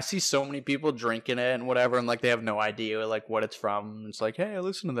 I see so many people drinking it and whatever, and like they have no idea like what it's from. It's like, hey, I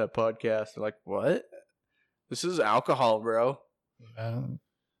listen to that podcast. They're like, what? This is alcohol, bro.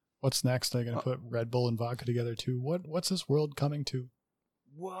 What's next? They're gonna put Red Bull and vodka together too. What's this world coming to?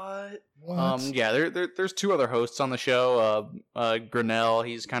 What? Yeah, there's 2 other hosts on the show. Grinnell,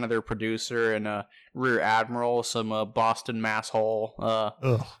 he's kind of their producer, and Rear Admiral, some Boston masshole.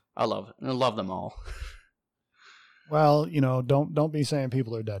 I love them all. Well, don't be saying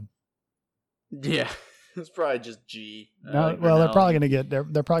people are dead. Yeah, it's probably just G. They're probably gonna get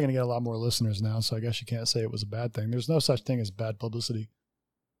a lot more listeners now. So I guess you can't say it was a bad thing. There's no such thing as bad publicity.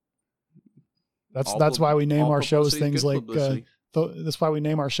 That's why we name our shows things like. That's why we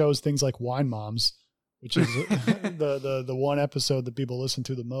name our shows things like Wine Moms, which is the one episode that people listen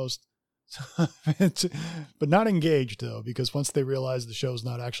to the most. But not Engaged though, because once they realize the show's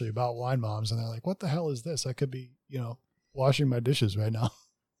not actually about wine moms, and they're like, "What the hell is this? I could be, washing my dishes right now."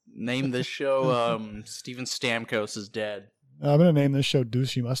 Name this show. Steven Stamkos is dead. I'm gonna name this show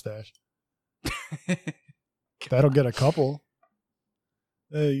Douchey Moustache. That'll get a couple.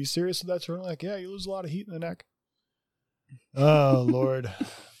 Hey, you serious with that turn? Like, yeah, you lose a lot of heat in the neck. Oh Lord.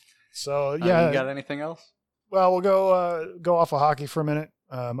 So yeah, you got anything else? Well, we'll go off of hockey for a minute.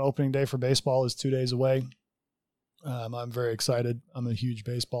 Opening day for baseball is 2 days away. I'm very excited. I'm a huge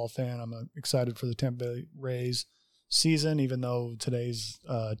baseball fan. I'm excited for the Tampa Bay Rays season, even though today's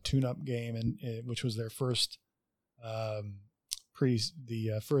tune-up game, which was their first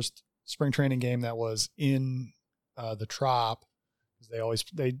first spring training game that was in the Trop.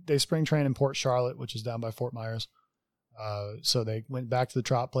 They spring train in Port Charlotte, which is down by Fort Myers. So they went back to the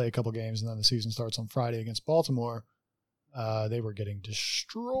Trop, play a couple games, and then the season starts on Friday against Baltimore. They were getting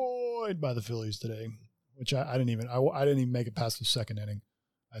destroyed by the Phillies today, which I didn't even make it past the second inning.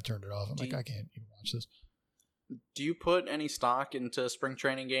 I turned it off. I'm like, I can't even watch this. Do you put any stock into spring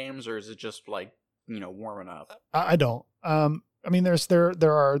training games, or is it just like, warming up? I don't. I mean, there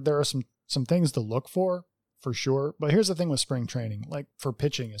are some things to look for sure. But here's the thing with spring training, like for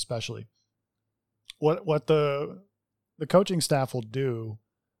pitching especially, what the coaching staff will do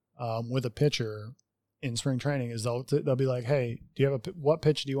with a pitcher in spring training is they'll be like, hey, do you have what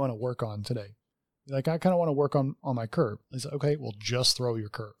pitch do you want to work on today? You're like, I kind of want to work on my curve. He's like, okay, well, just throw your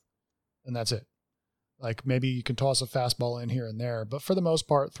curve. And that's it. Like maybe you can toss a fastball in here and there, but for the most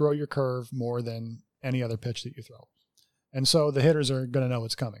part, throw your curve more than any other pitch that you throw. And so the hitters are going to know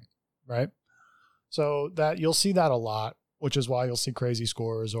it's coming, right? So that you'll see that a lot, which is why you'll see crazy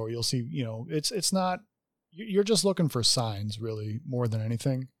scores, or you'll see, it's not, you're just looking for signs really more than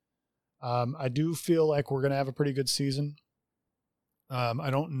anything. I do feel like we're going to have a pretty good season. I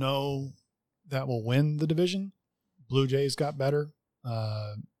don't know that we'll win the division. Blue Jays got better.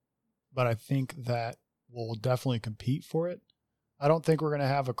 But I think that we'll definitely compete for it. I don't think we're going to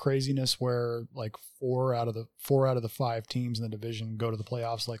have a craziness where like four out of the 5 teams in the division go to the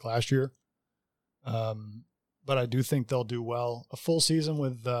playoffs like last year. But I do think they'll do well. A full season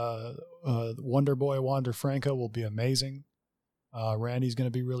with Wonder Boy Wander Franco will be amazing. Randy's going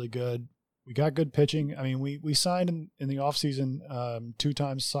to be really good. We got good pitching. I mean, we signed in the offseason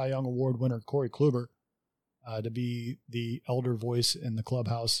 2-time Cy Young Award winner Corey Kluber to be the elder voice in the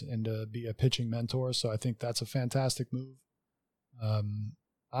clubhouse and to be a pitching mentor. So I think that's a fantastic move.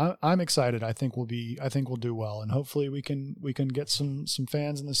 I'm excited. I think we'll do well, and hopefully we can get some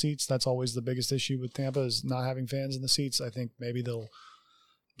fans in the seats. That's always the biggest issue with Tampa is not having fans in the seats. I think maybe they'll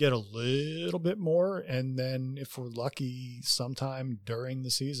get a little bit more, and then if we're lucky, sometime during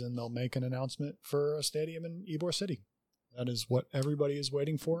the season they'll make an announcement for a stadium in Ybor City. That is what everybody is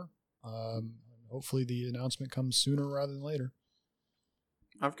waiting for. Hopefully the announcement comes sooner rather than later.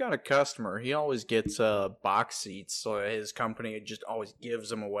 I've got a customer. He always gets box seats, so his company just always gives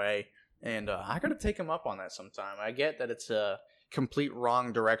them away. And I got to take him up on that sometime. I get that it's a complete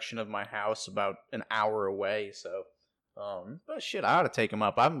wrong direction of my house, about an hour away. So, but shit, I ought to take him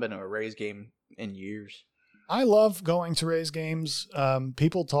up. I haven't been to a Rays game in years. I love going to Rays games.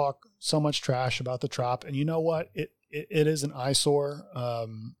 People talk so much trash about the Trop, and you know what? It is an eyesore.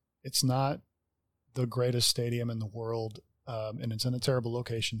 It's not the greatest stadium in the world, and it's in a terrible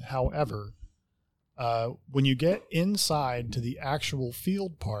location. However, when you get inside to the actual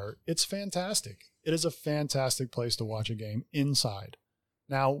field part, it's fantastic. It is a fantastic place to watch a game inside.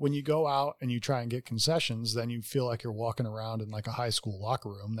 Now, when you go out and you try and get concessions, then you feel like you're walking around in like a high school locker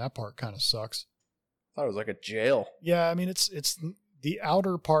room. That part kind of sucks. I thought it was like a jail. Yeah, I mean, it's the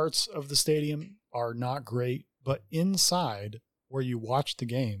outer parts of the stadium are not great, but inside where you watch the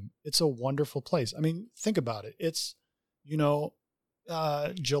game, it's a wonderful place. I mean, think about it. It's,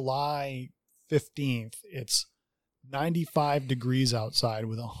 July 15th. It's 95 degrees outside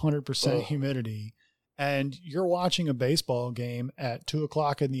with 100% humidity. And you're watching a baseball game at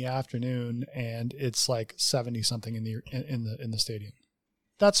 2:00 in the afternoon, and it's like 70 something in the stadium.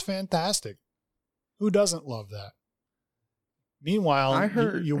 That's fantastic. Who doesn't love that? Meanwhile, I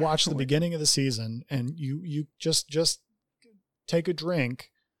heard you watch the beginning of the season, and you just take a drink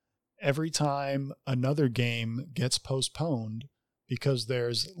every time another game gets postponed because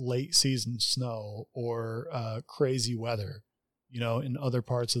there's late season snow or crazy weather, in other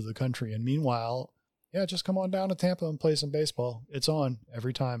parts of the country. And meanwhile, yeah, just come on down to Tampa and play some baseball. It's on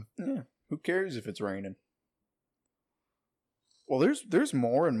every time. Yeah, who cares if it's raining? Well, there's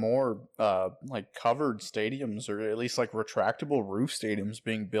more and more like covered stadiums, or at least like retractable roof stadiums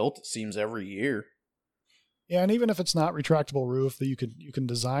being built, it seems, every year. Yeah, and even if it's not retractable roof, that you can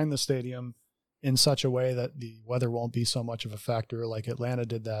design the stadium in such a way that the weather won't be so much of a factor. Like Atlanta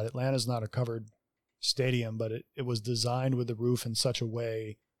did that. Atlanta's not a covered stadium, but it was designed with the roof in such a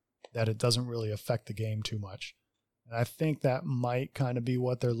way that it doesn't really affect the game too much. And I think that might kind of be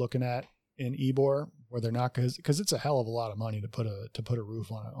what they're looking at in Ybor, where they're not, because it's a hell of a lot of money to put a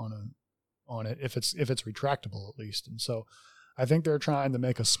roof on it if it's retractable at least. And so I think they're trying to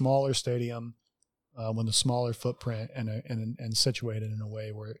make a smaller stadium with a smaller footprint and situated in a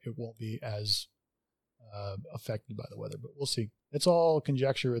way where it won't be as affected by the weather. But we'll see. It's all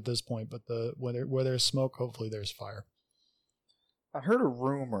conjecture at this point. But where there's smoke, hopefully there's fire. I heard a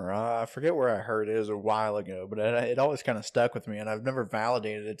rumor. I forget where I heard it. It was a while ago, but it always kind of stuck with me, and I've never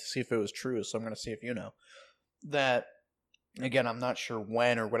validated it to see if it was true. So I'm going to see if you know that. Again, I'm not sure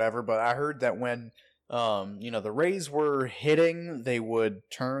when or whatever, but I heard that when the Rays were hitting, they would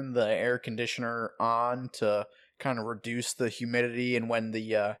turn the air conditioner on to kind of reduce the humidity, and when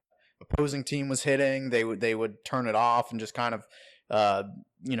the opposing team was hitting, they would turn it off and just kind of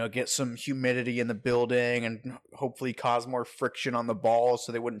get some humidity in the building and hopefully cause more friction on the ball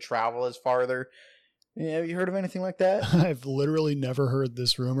so they wouldn't travel as farther. Yeah, have you heard of anything like that? I've literally never heard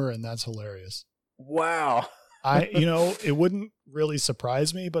this rumor, and that's hilarious. Wow. It wouldn't really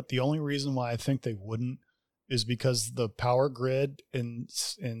surprise me, but the only reason why I think they wouldn't is because the power grid in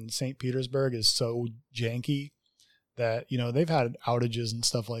St. Petersburg is so janky that, they've had outages and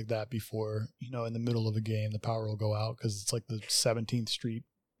stuff like that before. In the middle of a game, the power will go out because it's like the 17th Street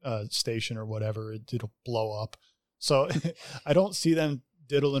station or whatever. It'll blow up. So I don't see them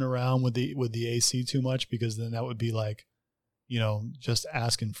diddling around with the AC too much, because then that would be like, just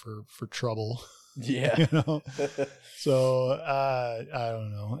asking for trouble. Yeah. So I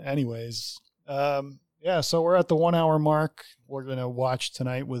don't know. Anyways, so we're at the 1 hour mark. We're gonna watch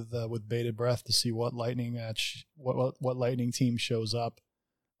tonight with bated breath to see what lightning match, what lightning team shows up.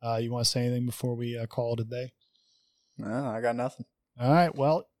 You want to say anything before we call it a day? No, I got nothing. All right.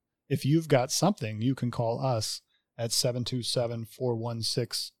 Well, if you've got something, you can call us at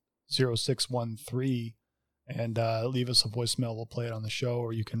 727-416-0613 and leave us a voicemail. We'll play it on the show,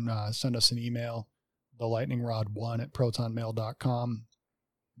 or you can send us an email, thelightningrod1@protonmail.com,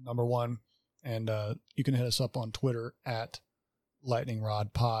 number 1. And you can hit us up on Twitter at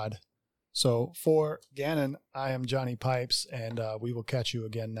lightningrodpod. So for Gannon, I am Johnny Pipes, and we will catch you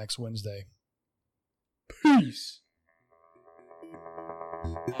again next Wednesday. Peace.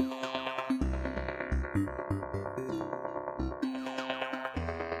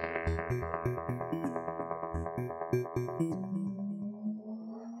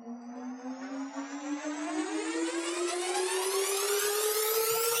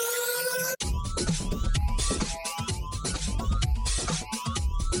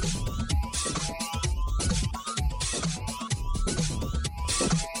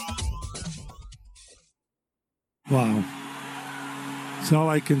 Wow. That's all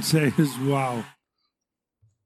I can say is wow.